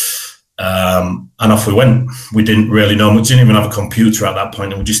 And off we went. We didn't really know much, didn't even have a computer at that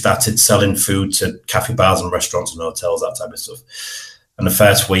point, and we just started selling food to cafe bars and restaurants and hotels, that type of stuff. And the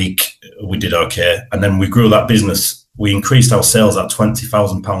first week we did okay, and then we grew that business. We increased our sales at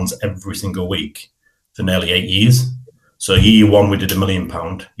 £20,000 every single week for nearly 8 years. So year 1 we did £1 million,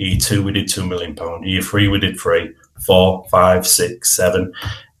 year 2 we did £2 million, year 3 we did 3, 4, 5, 6, 7,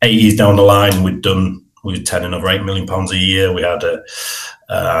 8 years down the line we were turning over £8 million a year. We had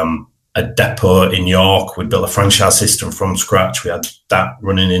a depot in York. We built a franchise system from scratch. We had that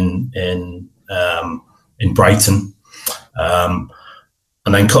running in Brighton.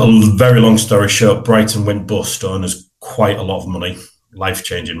 And then, cut a very long story short, Brighton went bust, owed us quite a lot of money,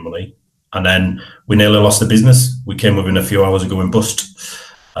 life-changing money. And then we nearly lost the business. We came within a few hours of going bust.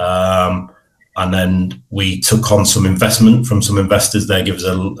 And then we took on some investment from some investors. They gave us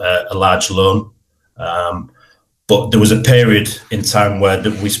a large loan. But there was a period in time where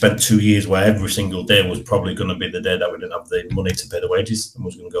we spent 2 years where every single day was probably going to be the day that we didn't have the money to pay the wages and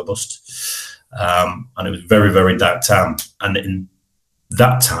was going to go bust. And it was very, very dark time. And in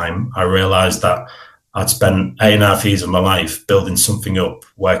that time, I realised that I'd spent 8.5 years of my life building something up,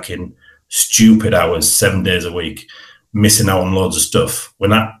 working stupid hours, 7 days a week, missing out on loads of stuff.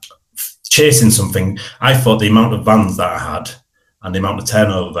 When I chasing something, I thought the amount of vans that I had and the amount of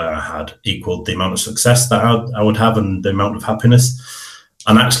turnover that I had equaled the amount of success that I would have and the amount of happiness.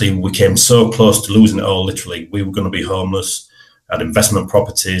 And actually, we came so close to losing it all, literally. We were going to be homeless, had investment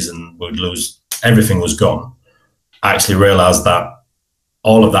properties, and we'd lose, everything was gone. I actually realised that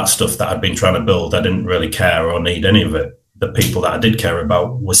all of that stuff that I'd been trying to build, I didn't really care or need any of it. The people that I did care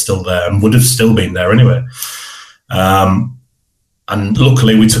about were still there and would have still been there anyway. And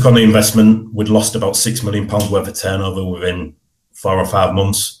luckily, we took on the investment. We'd lost about £6 million worth of turnover within 4 or 5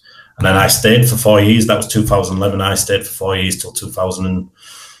 months. And then I stayed for 4 years. That was 2011. I stayed for 4 years till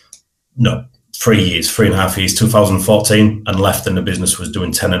 3.5 years, 2014, and left. And the business was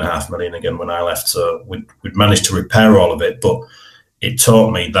doing 10.5 million again when I left. So we'd managed to repair all of it. But it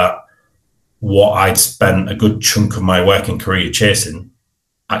taught me that what I'd spent a good chunk of my working career chasing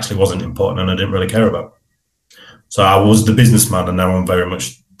actually wasn't important and I didn't really care about. So I was the businessman, and now I'm very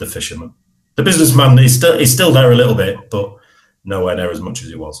much the fisherman. The businessman is still there a little bit, but nowhere near as much as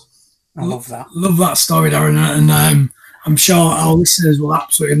he was. I love that. Love that story, Darren. And I'm sure our listeners will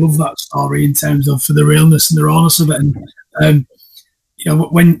absolutely love that story in terms of for the realness and the rawness of it. And you know,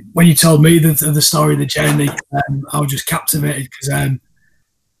 when you told me the story, the journey, I was just captivated because,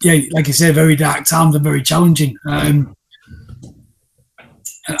 yeah, like you say, very dark times and very challenging. And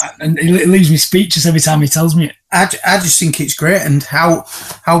it leaves me speechless every time he tells me it. I just think it's great, and how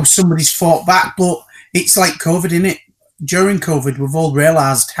somebody's fought back. But it's like COVID, innit? During COVID, we've all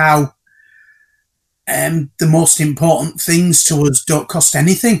realised how the most important things to us don't cost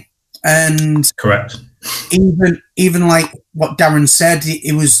anything. And correct. Even like what Darren said,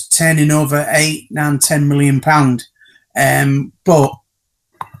 it was turning over 8, 9, 10 million pound. But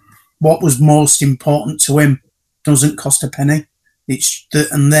what was most important to him doesn't cost a penny.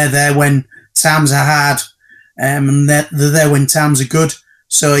 And they're there when times are hard, and they're there when times are good.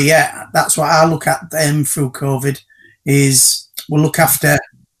 So yeah, that's what I look at them through COVID. Is we'll look after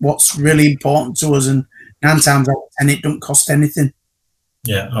what's really important to us, and 9 times out of 10 it don't cost anything.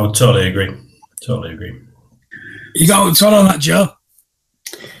 Yeah, I would totally agree. Totally agree. You got what's on that, Joe?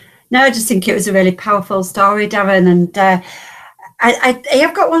 No, I just think it was a really powerful story, Darren. And I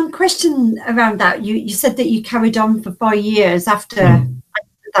have got one question around that. You said that you carried on for 4 years after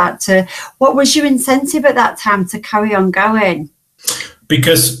that. What was your incentive at that time to carry on going?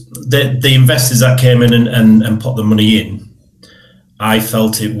 Because the investors that came in and put the money in, I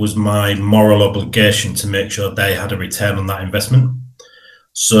felt it was my moral obligation to make sure they had a return on that investment.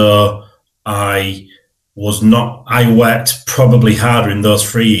 So I worked probably harder in those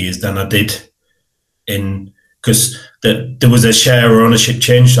 3 years than I did because there was a share ownership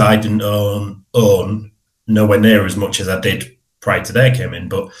change. So I didn't own nowhere near as much as I did prior to they came in.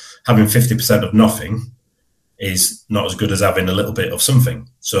 But having 50% of nothing is not as good as having a little bit of something.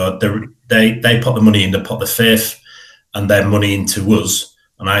 So they put the money in, they put the faith and their money into us.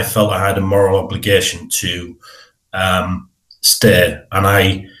 And I felt I had a moral obligation to stay.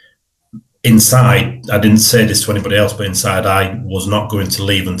 And inside, I didn't say this to anybody else, but inside I was not going to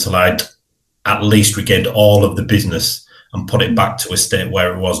leave until I'd at least regained all of the business and put it back to a state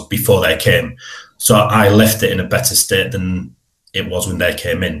where it was before they came. So I left it in a better state than it was when they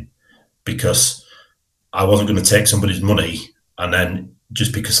came in, because I wasn't going to take somebody's money and then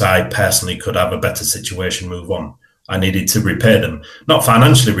just because I personally could have a better situation move on. I needed to repay them, not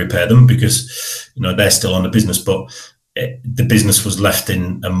financially repay them because they're still on the business, but the business was left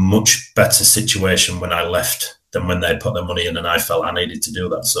in a much better situation when I left than when they put their money in, and I felt I needed to do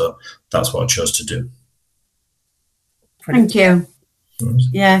that. So that's what I chose to do. Thank you.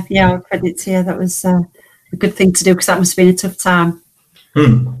 Yeah, credit to you. That was a good thing to do because that must have been a tough time.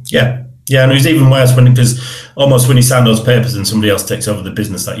 Yeah, and it was even worse because almost when you sign those papers and somebody else takes over the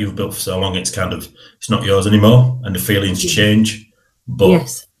business that you've built for so long, it's not yours anymore, and the feelings change. But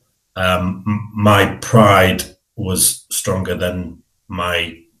yes. My pride was stronger than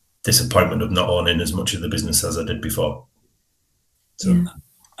my disappointment of not owning as much of the business as I did before. So.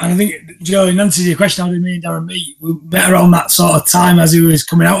 And I think, Joe, in answer to your question, how did me and Darren meet? We met around that sort of time as he was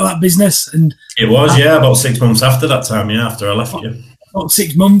coming out of that business. And it was, about 6 months after that time, after I left you. About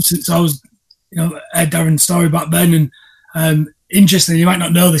 6 months since I was, heard Darren's story back then. And interestingly, you might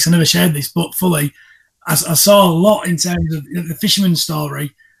not know this, I never shared this, but fully, I saw a lot in terms of the fisherman's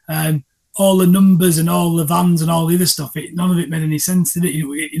story. All the numbers and all the vans and all the other stuff, none of it made any sense, did it?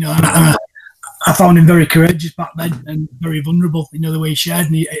 And I found him very courageous back then and very vulnerable, the way he shared,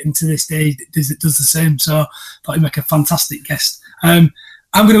 and to this day does the same. So I thought he'd make a fantastic guest. I'm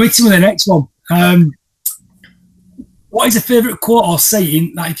going to hit him with the next one. What is a favourite quote or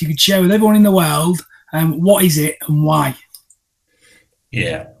saying that if you could share with everyone in the world, what is it and why?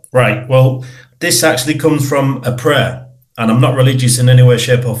 Yeah, right. Well, this actually comes from a prayer, and I'm not religious in any way,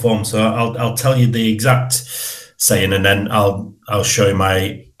 shape or form. So I'll tell you the exact saying, and then I'll show you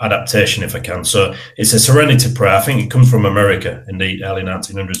my adaptation if I can. So it's a serenity prayer. I think it comes from America in the early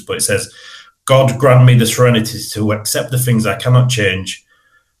 1900s, but it says, God grant me the serenity to accept the things I cannot change,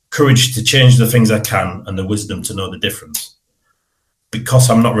 courage to change the things I can, and the wisdom to know the difference.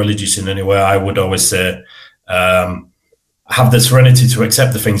 Because I'm not religious in any way, I would always say, have the serenity to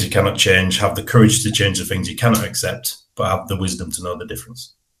accept the things you cannot change, have the courage to change the things you cannot accept, but have the wisdom to know the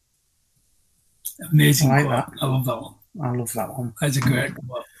difference. Amazing. I like quote. I love that one. I love that one. That's a great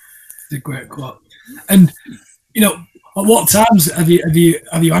quote. It's a great quote. And at what times have you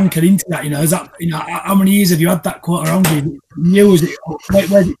anchored into that? Is that how many years have you had that quote around you? Where did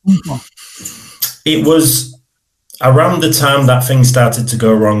it come from? It was around the time that things started to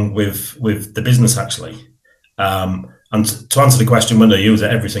go wrong with the business, actually. And to answer the question, when I use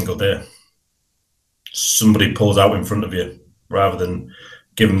it every single day, somebody pulls out in front of you rather than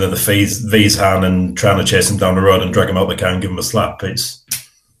giving them the V's hand and trying to chase them down the road and drag them out the car and give them a slap. It's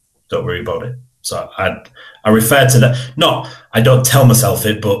don't worry about it. So I refer to that. Not, I don't tell myself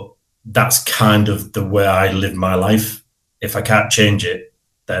it, but that's kind of the way I live my life. If I can't change it,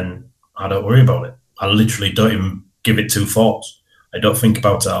 then I don't worry about it. I literally don't even give it two thoughts. I don't think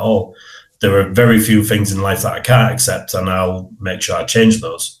about it at all. There are very few things in life that I can't accept, and I'll make sure I change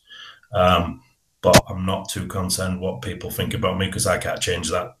those. But I'm not too concerned what people think about me because I can't change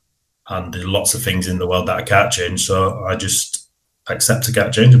that. And there are lots of things in the world that I can't change, so I just accept I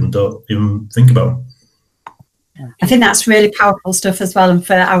can't change them and don't even think about them. I think that's really powerful stuff as well. And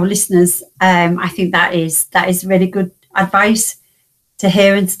for our listeners, I think that is really good advice to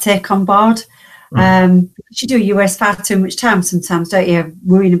hear and to take on board. You waste far too much time sometimes, don't you,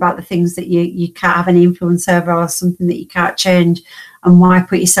 worrying about the things that you can't have any influence over or something that you can't change, and why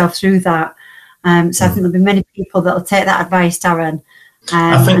put yourself through that? So I think there'll be many people that'll take that advice, Darren.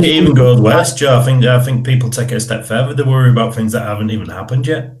 I think it even goes worse, Joe. I think people take it a step further. They worry about things that haven't even happened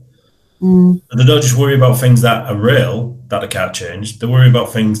yet. And they don't just worry about things that are real, that they can't change. They worry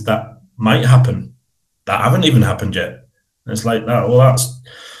about things that might happen, that haven't even happened yet. And it's like that. Well, that's...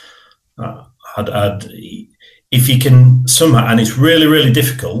 if you can somehow, and it's really, really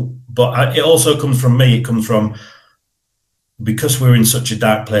difficult, but it also comes from me. It comes from, because we were in such a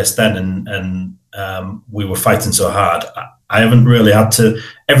dark place then, and we were fighting so hard. I haven't really had to.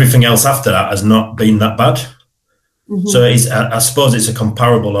 Everything else after that has not been that bad. So I suppose it's a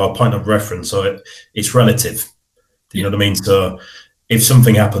comparable or a point of reference. So it's relative. Do you know what I mean? So if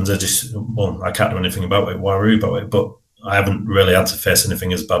something happens, I can't do anything about it. Why worry about it? But I haven't really had to face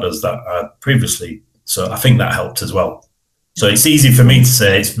anything as bad as that previously. So I think that helped as well. So it's easy for me to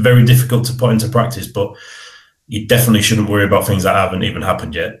say, it's very difficult to put into practice, but you definitely shouldn't worry about things that haven't even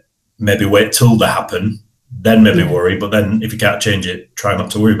happened yet. Maybe wait till they happen, then maybe worry. But then if you can't change it, try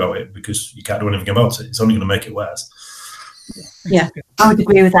not to worry about it, because you can't do anything about it. It's only going to make it worse. Yeah, I would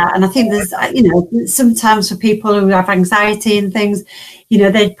agree with that. And I think there's, sometimes for people who have anxiety and things,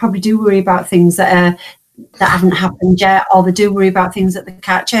 they probably do worry about things that haven't happened yet, or they do worry about things that they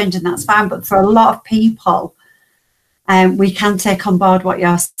can't change, and that's fine. But for a lot of people, we can take on board what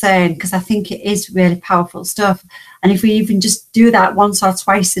you're saying, because I think it is really powerful stuff. And if we even just do that once or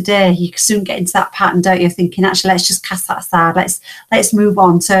twice a day, you can soon get into that pattern, don't you? Thinking, actually, let's just cast that aside. Let's move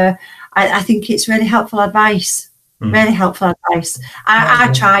on. So I think it's really helpful advice. Really helpful advice.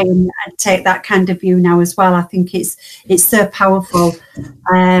 I try and take that kind of view now as well. I think it's so powerful.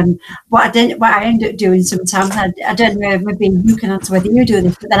 What I end up doing sometimes, I don't know, maybe you can answer whether you do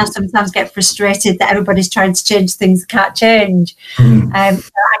this, but then I sometimes get frustrated that everybody's trying to change things that can't change. So I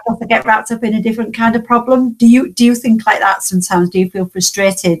guess I get wrapped up in a different kind of problem. Do you think like that sometimes? Do you feel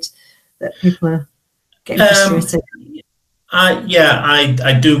frustrated that people are getting frustrated?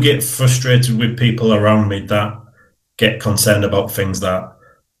 I do get frustrated with people around me that get concerned about things that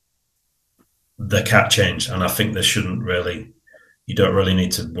they can't change, and I think they shouldn't really. You don't really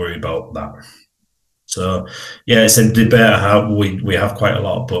need to worry about that. So yeah, it's a debate how we have quite a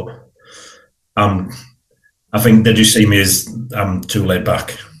lot, but I think they just see me as I'm too laid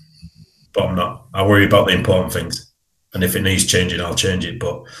back, but I'm not. I worry about the important things, and if it needs changing, I'll change it.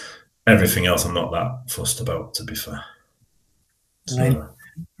 But everything else, I'm not that fussed about, to be fair. So,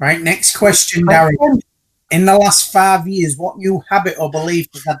 right, next question, Darren. In the last 5 years, what new habit or belief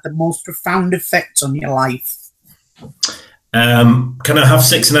has had the most profound effect on your life? Can I have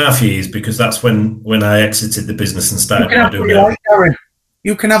 6.5 years? Because that's when I exited the business and started doing it. Like, Darren.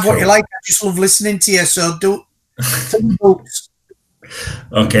 You can have what you like. I just love listening to you. So do.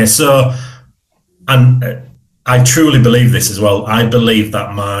 Okay, so, and I truly believe this as well. I believe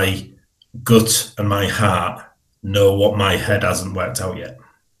that my gut and my heart know what my head hasn't worked out yet.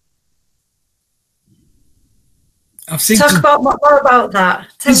 I've seen Talk about more about that.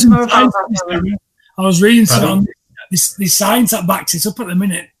 Tell us more about that. I was reading some the science that backs it up at the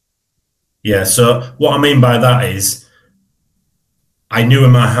minute. Yeah, so what I mean by that is I knew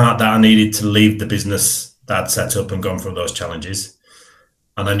in my heart that I needed to leave the business that I'd set up and gone through those challenges.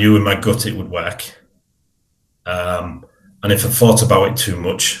 And I knew in my gut it would work. And if I thought about it too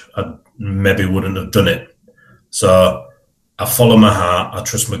much, I maybe wouldn't have done it. So I follow my heart, I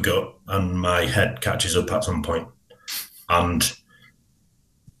trust my gut, and my head catches up at some point. And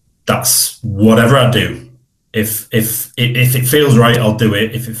that's whatever I do. If it feels right, I'll do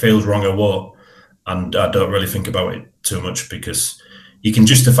it. If it feels wrong, I won't. And I don't really think about it too much, because you can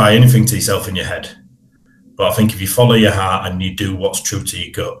justify anything to yourself in your head. But I think if you follow your heart and you do what's true to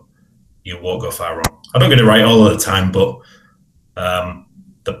your gut, you won't go far wrong. I don't get it right all of the time, but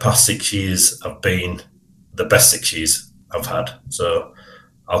the past 6 years have been the best 6 years I've had. So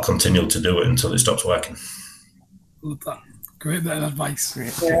I'll continue to do it until it stops working. Love that. Great bit of advice.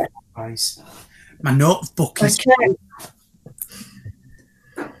 Great bit of advice. My notebook is. Sorry,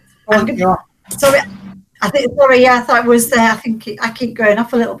 I thought it was there. I think I keep going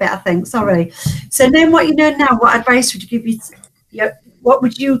off a little bit. I think. Sorry. So, knowing what you know now, what advice would you give what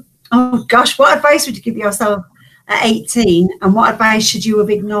advice would you give yourself at 18, and what advice should you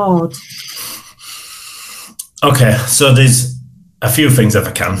have ignored? Okay, so there's a few things if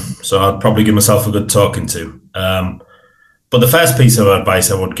I can. So I'd probably give myself a good talking to. But the first piece of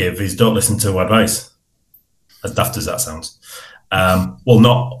advice I would give is don't listen to advice, as daft as that sounds. Well,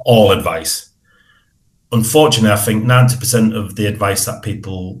 not all advice. Unfortunately, I think 90% of the advice that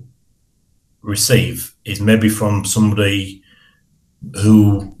people receive is maybe from somebody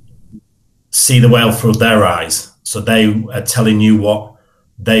who see the world through their eyes. So they are telling you what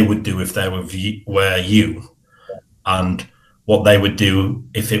they would do if they were you, and what they would do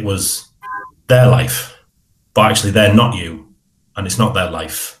if it was their life. But actually they're not you, and it's not their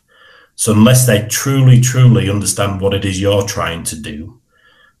life. So unless they truly, truly understand what it is you're trying to do,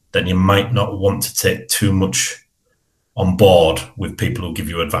 then you might not want to take too much on board with people who give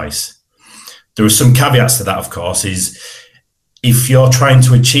you advice. There are some caveats to that, of course, is if you're trying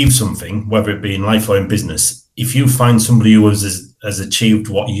to achieve something, whether it be in life or in business, if you find somebody who has achieved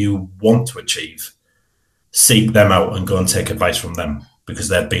what you want to achieve, seek them out and go and take advice from them, because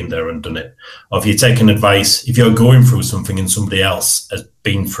they've been there and done it. Or if you're taking advice, if you're going through something and somebody else has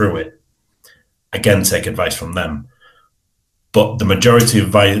been through it, again, take advice from them. But the majority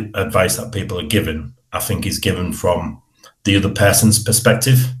of advice that people are given, I think, is given from the other person's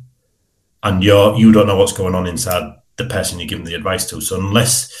perspective, and you don't know what's going on inside the person you're giving the advice to. So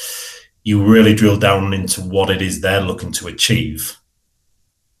unless you really drill down into what it is they're looking to achieve,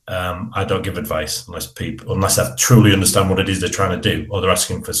 I don't give advice unless I truly understand what it is they're trying to do, or they're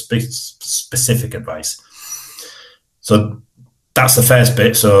asking for specific advice. So that's the first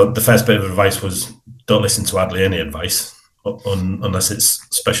bit. So the first bit of advice was don't listen to hardly any advice unless it's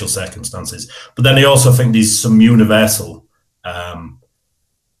special circumstances. But then I also think there's some universal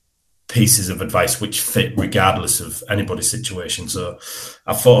pieces of advice which fit regardless of anybody's situation. So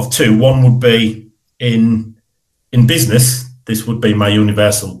I thought of two. One would be in business. This would be my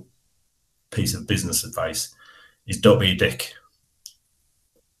universal piece of business advice, is don't be a dick.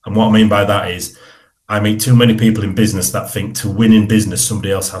 And what I mean by that is I meet too many people in business that think to win in business,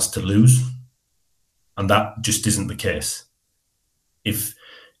 somebody else has to lose. And that just isn't the case. If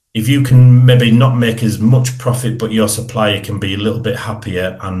you can maybe not make as much profit, but your supplier can be a little bit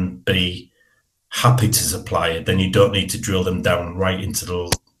happier and be happy to supply it, then you don't need to drill them down right into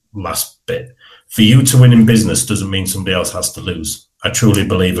the last bit. For you to win in business doesn't mean somebody else has to lose. I truly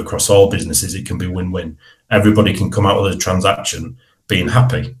believe across all businesses, it can be win-win. Everybody can come out of the transaction being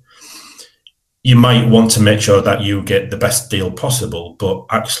happy. you might want to make sure that you get the best deal possible. But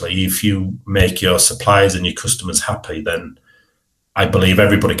actually, if you make your suppliers and your customers happy, then I believe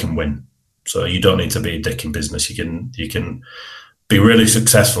everybody can win. So you don't need to be a dick in business. You can be really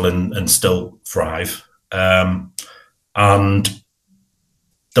successful and still thrive. And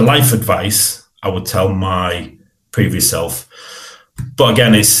the life advice I would tell my previous self, but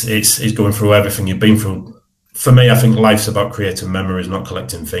again, it's going through everything you've been through. For me, I think life's about creating memories, not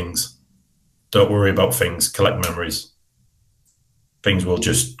collecting things. Don't worry about things, collect memories. Things will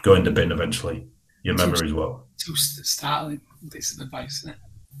just go in the bin eventually. Your memories will. To start this advice, isn't it?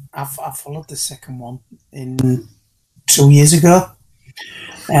 I followed the second one in 2 years ago,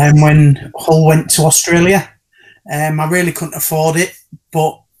 when Hull went to Australia. I really couldn't afford it,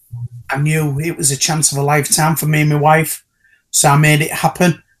 but I knew it was a chance of a lifetime for me and my wife, so I made it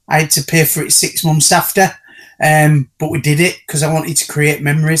happen. I had to pay for it 6 months after, but we did it because I wanted to create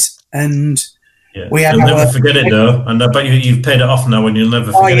memories. And we had you'll never forget it though, and I bet you've paid it off now, and you'll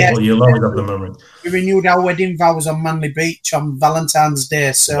never forget it. But you'll always have the memory. We renewed our wedding vows on Manly Beach on Valentine's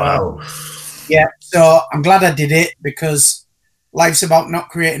Day. So, wow. Yeah, so I'm glad I did it, because life's about not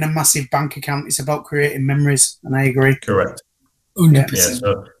creating a massive bank account. It's about creating memories, and I agree. Correct. 100%. Yeah,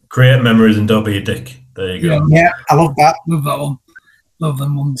 so create memories and don't be a dick. There you go. Yeah, I love that. Love that one. Love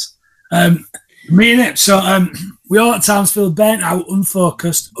them ones. Me and it. So we all at times feel burnt out,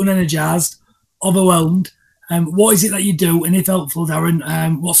 unfocused, unenergised, overwhelmed. What is it that you do? And if helpful,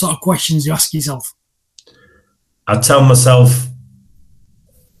 Darren, what sort of questions do you ask yourself? I tell myself,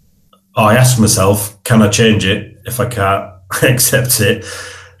 I ask myself, can I change it? If I can't, accept it.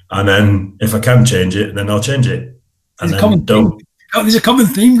 And then if I can change it, then I'll change it. And There's a common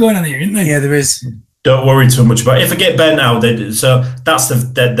theme going on here, isn't there? Yeah, there is. Don't worry too much about it. If I get burnt out, so that's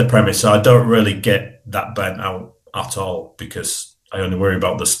the premise. So I don't really get that burnt out at all, because I only worry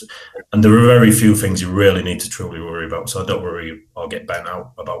about this. And there are very few things you really need to truly worry about. So I don't worry or get burnt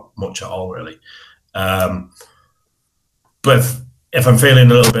out about much at all, really. But if I'm feeling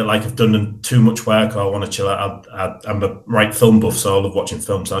a little bit like I've done too much work, or I want to chill out, I'm a right film buff, so I love watching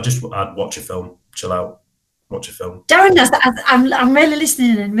films. So I'd watch a film, chill out. Watch a film. Darren, I'm really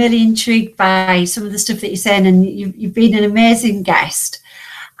listening and really intrigued by some of the stuff that you're saying, and you've been an amazing guest.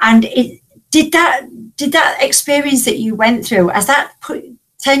 And did that experience that you went through, has that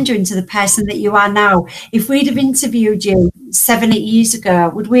turned you into the person that you are now? If we'd have interviewed you 7-8 years ago,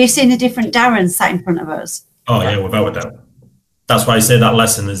 would we have seen a different Darren sat in front of us? Oh yeah, without a doubt. That's why I say that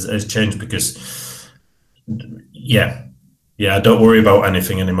lesson has changed, because I don't worry about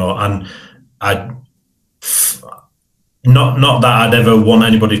anything anymore, and Not that I'd ever want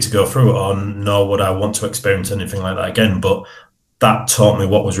anybody to go through it, or nor would I want to experience anything like that again, but that taught me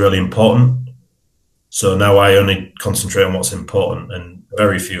what was really important. So now I only concentrate on what's important, and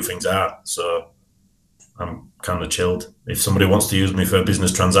very few things are. So I'm kind of chilled. If somebody wants to use me for a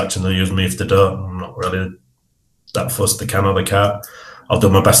business transaction, they'll use me. If they don't, I'm not really that fussed. They can or they can't. I'll do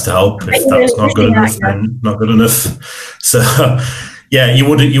my best to help. If that's not good enough, then not good enough. So yeah, you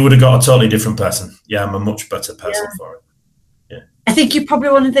would have got a totally different person. Yeah, I'm a much better person for it. I think you're probably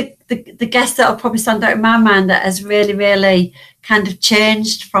one of the guests that will probably stand out in my mind that has really, really kind of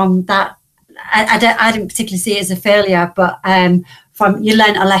changed from that. I didn't particularly see it as a failure, but from you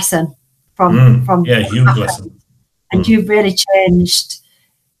learned a lesson from huge lesson, and you've really changed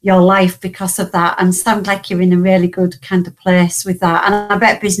your life because of that, and sound like you're in a really good kind of place with that. And I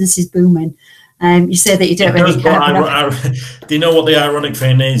bet business is booming. You say that you don't really care. Do you know what the ironic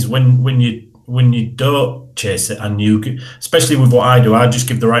thing is? When you don't chase it, and especially with what I do, I just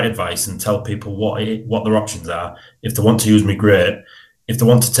give the right advice and tell people what their options are. If they want to use me, great. If they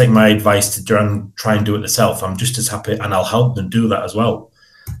want to take my advice to try and do it themselves, I'm just as happy, and I'll help them do that as well.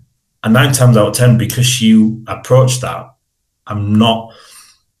 And 9 times out of 10, because you approach that,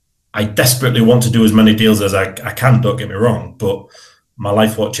 I desperately want to do as many deals as I can, don't get me wrong, but my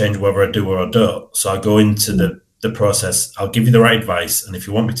life won't change whether I do or I don't. So I go into the process. I'll give you the right advice, and if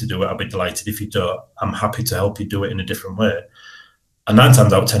you want me to do it, I'll be delighted. If you don't, I'm happy to help you do it in a different way. And 9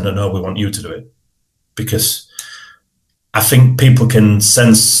 times out of 10, I know we want you to do it, because I think people can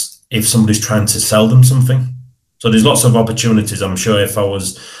sense if somebody's trying to sell them something. So there's lots of opportunities. I'm sure if I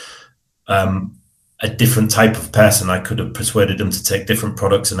was a different type of person, I could have persuaded them to take different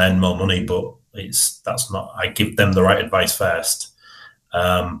products and earn more money, but that's not. I give them the right advice first.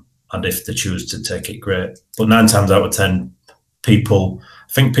 And if they choose to take it, great. But 9 times out of 10, I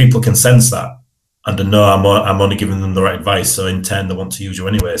think people can sense that, and they know I'm only giving them the right advice. So in turn, they want to use you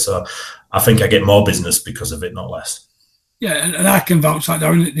anyway. So I think I get more business because of it, not less. Yeah, and I can vouch for that,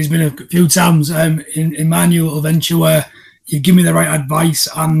 Darren. There's been a few times in my new little venture where you give me the right advice,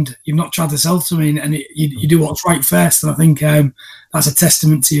 and you've not tried to sell to me, and you do what's right first. And I think that's a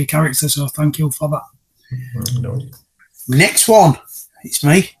testament to your character. So thank you for that. Next one, it's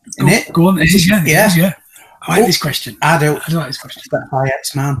me, isn't it? Go on, it is, yeah. I like this question. I do like this question.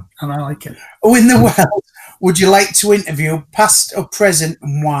 Man, and I like it. Who in the world would you like to interview, past or present,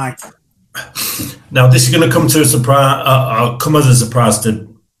 and why? Now, this is going to come to a surprise. I'll come as a surprise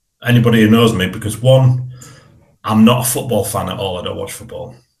to anybody who knows me, because one, I'm not a football fan at all. I don't watch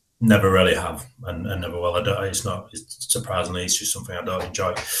football. Never really have, and never will. It's surprisingly, it's just something I don't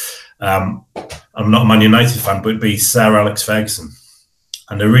enjoy. I'm not a Man United fan, but it'd be Sir Alex Ferguson.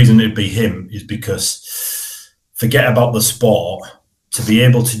 And the reason it'd be him is because, forget about the sport, to be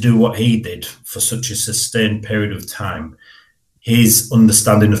able to do what he did for such a sustained period of time, his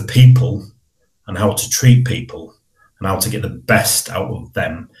understanding of people and how to treat people and how to get the best out of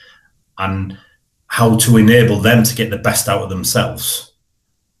them and how to enable them to get the best out of themselves.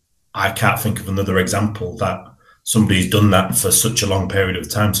 I can't think of another example that somebody's done that for such a long period of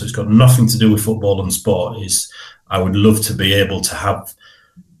time. So it's got nothing to do with football and sport. I would love to be able to have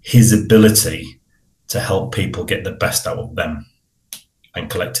his ability to help people get the best out of them and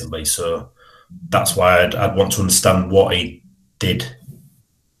collectively. So that's why I'd want to understand what he did.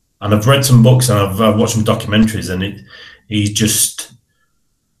 And I've read some books and I've watched some documentaries, and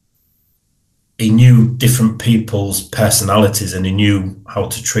he knew different people's personalities, and he knew how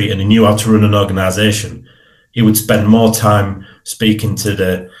to treat, and he knew how to run an organisation. He would spend more time speaking to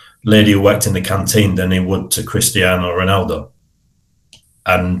the lady who worked in the canteen than he would to Cristiano Ronaldo.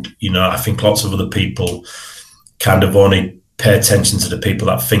 And, I think lots of other people kind of only pay attention to the people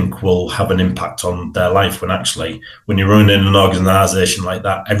that think will have an impact on their life, when actually, when you're running an organisation like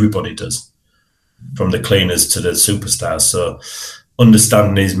that, everybody does, from the cleaners to the superstars. So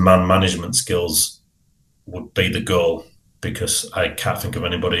understanding his man management skills would be the goal, because I can't think of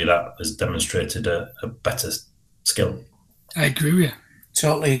anybody that has demonstrated a better skill. I agree with you.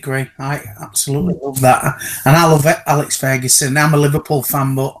 Totally agree. I absolutely love that. And I love Alex Ferguson. I'm a Liverpool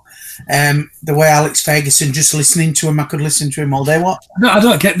fan, but the way Alex Ferguson, just listening to him, I could listen to him all day. What? No, I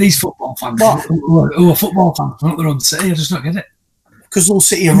don't get these football fans who are football fans. They're not their own city. I just don't get it. Because Hull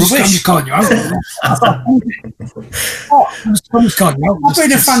City are rubbish. I'm just calling you out. I'm just calling you out. I've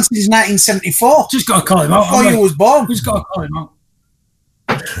been a fan since 1974. Just got to call him out. Before you was born. Just got to call him out.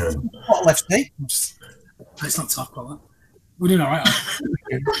 What left me? Let's not talk about that. We're doing all right.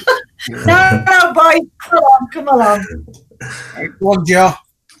 No, boys, come along. One Joe.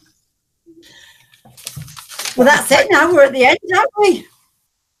 Well, that's it. Now we're at the end, aren't we?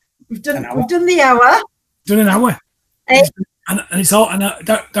 We've done the hour. Done an hour. And it's all. And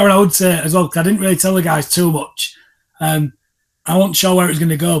Darren, I would say as well, because I didn't really tell the guys too much. I wasn't sure where it was going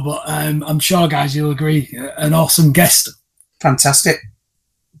to go, but I'm sure, guys, you'll agree. An awesome guest. Fantastic.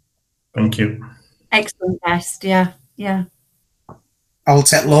 Thank you. Excellent guest. Yeah. I will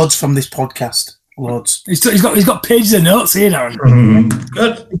take loads from this podcast. Loads. He's got pages of notes here, Darren. Mm-hmm.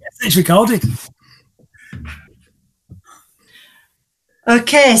 Good. It's recorded.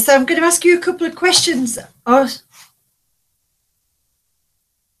 Okay, so I'm going to ask you a couple of questions. We're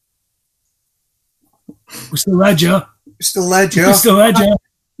still there, Joe.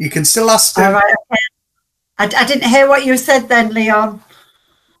 You can still ask them. All right, okay. I didn't hear what you said then, Leon.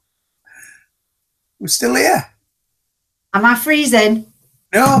 We're still here. Am I freezing?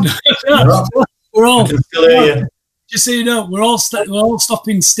 No. We're all still here. Just so you know, we're all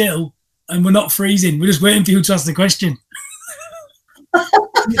stopping still, and we're not freezing. We're just waiting for you to ask the question.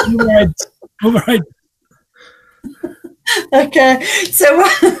 Overhead. Okay, so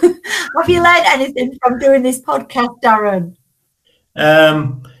have you learned anything from doing this podcast, Darren?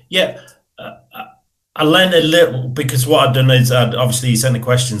 Yeah, I learned a little, because what I'd done is obviously you sent the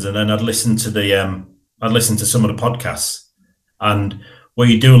questions, and then I'd listen to some of the podcasts, and what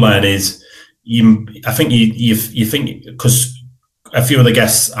you do learn is you think, because a few of the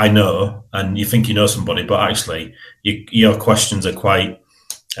guests I know, and you think you know somebody, but actually your questions are quite.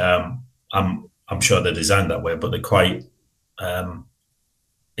 I'm sure they're designed that way, but they're quite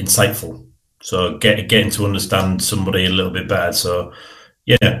insightful. So getting to understand somebody a little bit better. So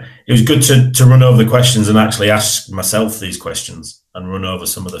yeah, it was good to run over the questions and actually ask myself these questions and run over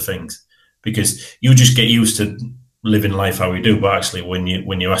some of the things, because you just get used to living life how we do, but actually when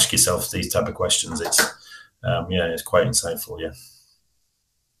you ask yourself these type of questions, it's quite insightful. Yeah.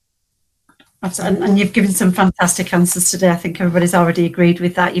 And you've given some fantastic answers today. I think everybody's already agreed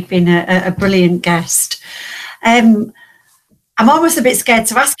with that. You've been a brilliant guest. I'm almost a bit scared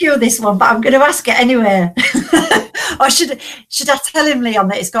to ask you this one, but I'm going to ask it anyway. Or should I tell him, Leon,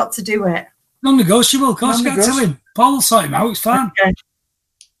 that he's got to do it? Non-negotiable, of course. Got to tell him. Paul will sort him out. It's fine. Okay.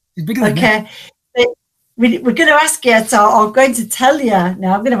 He's bigger than me. We're going to ask you, so I'm going to tell you.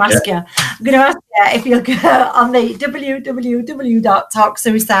 No, I'm going to ask you. I'm going to ask you if you'll go on the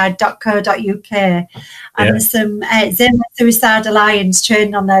www.talksuicide.co.uk and there's some Zema Suicide Alliance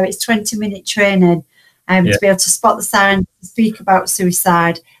training on there. It's 20-minute training to be able to spot the signs, to speak about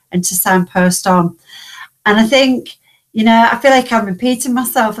suicide and to signpost on. And I think, I feel like I'm repeating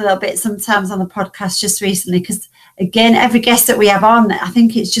myself a little bit sometimes on the podcast just recently because, again, every guest that we have on, I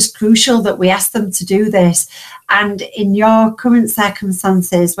think it's just crucial that we ask them to do this. And in your current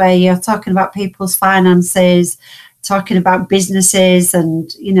circumstances where you're talking about people's finances, talking about businesses and,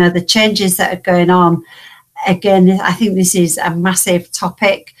 the changes that are going on, again, I think this is a massive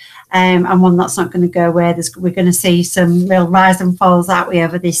topic and one that's not going to go away. We're going to see some real rise and falls, aren't we,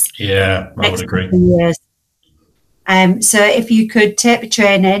 over this I would agree. years. So if you could take the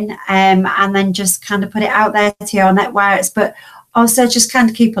training and then just kind of put it out there to your networks, but also just kind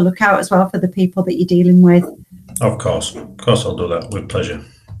of keep a lookout as well for the people that you're dealing with. Of course I'll do that with pleasure.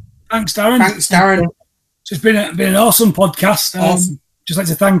 Thanks, Darren. It's been an awesome podcast. Awesome. Just like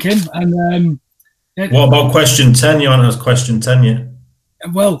to thank him. And what about question 10? You want to ask question 10 yet?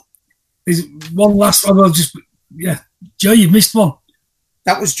 Well, there's one last one. Joe, you've missed one.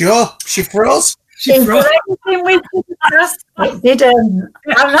 That was Joe. She froze. Anything we could ask? It didn't.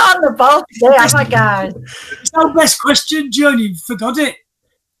 I'm not on the ball today, am I, guys? It's our best question, Joe. You forgot it.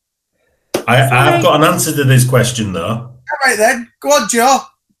 I've got an answer to this question, though. All right, then. Go on, Joe.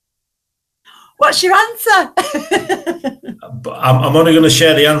 What's your answer? I'm only going to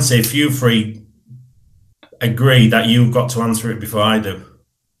share the answer if you three agree that you've got to answer it before I do.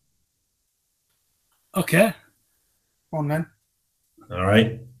 Okay. Go on, then. All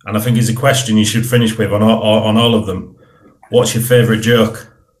right. And I think it's a question you should finish with on all of them. What's your favourite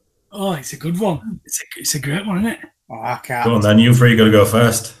joke? Oh, it's a good one. It's a great one, isn't it? Oh, I can't. Go on then, you three got to go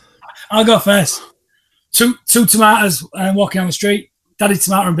first. I'll go first. Two tomatoes walking down the street. Daddy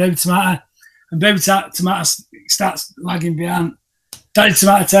tomato and baby tomato. And baby tomato starts lagging behind. Daddy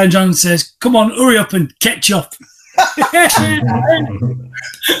tomato turns around and says, "Come on, hurry up and ketchup."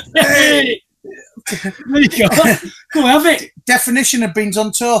 Hey. There you go. Go on, have it. Definition of beans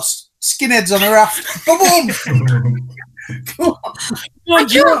on toast. Skinheads on a raft. Boom. Come on,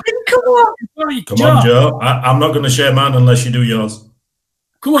 Joe. Come on, Joe. I'm not going to share mine unless you do yours.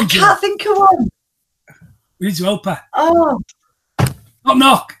 Come on, Joe. I can't think of one. We need to help her. Oh.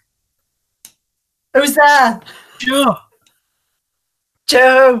 Knock. Who's there? Joe.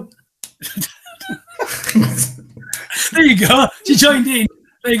 There you go. She joined in.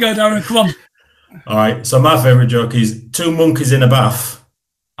 There you go, Darren. Come on. All right. So my favourite joke is two monkeys in a bath,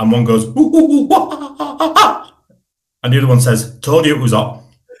 and one goes, ooh, ooh, ooh, wah, ah, ah, ah. And the other one says, "Told you it was hot."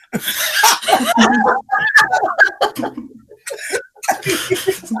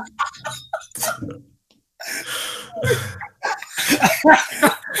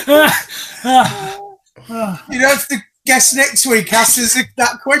 You don't have to guess next week answers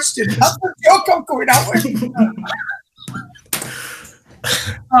that question. That's the joke I'm going out with.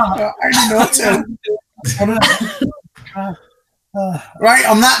 I know too. Right,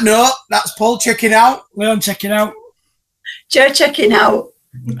 on that note, that's Paul checking out. Leon checking out. Joe checking out.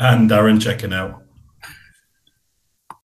 And Darren checking out.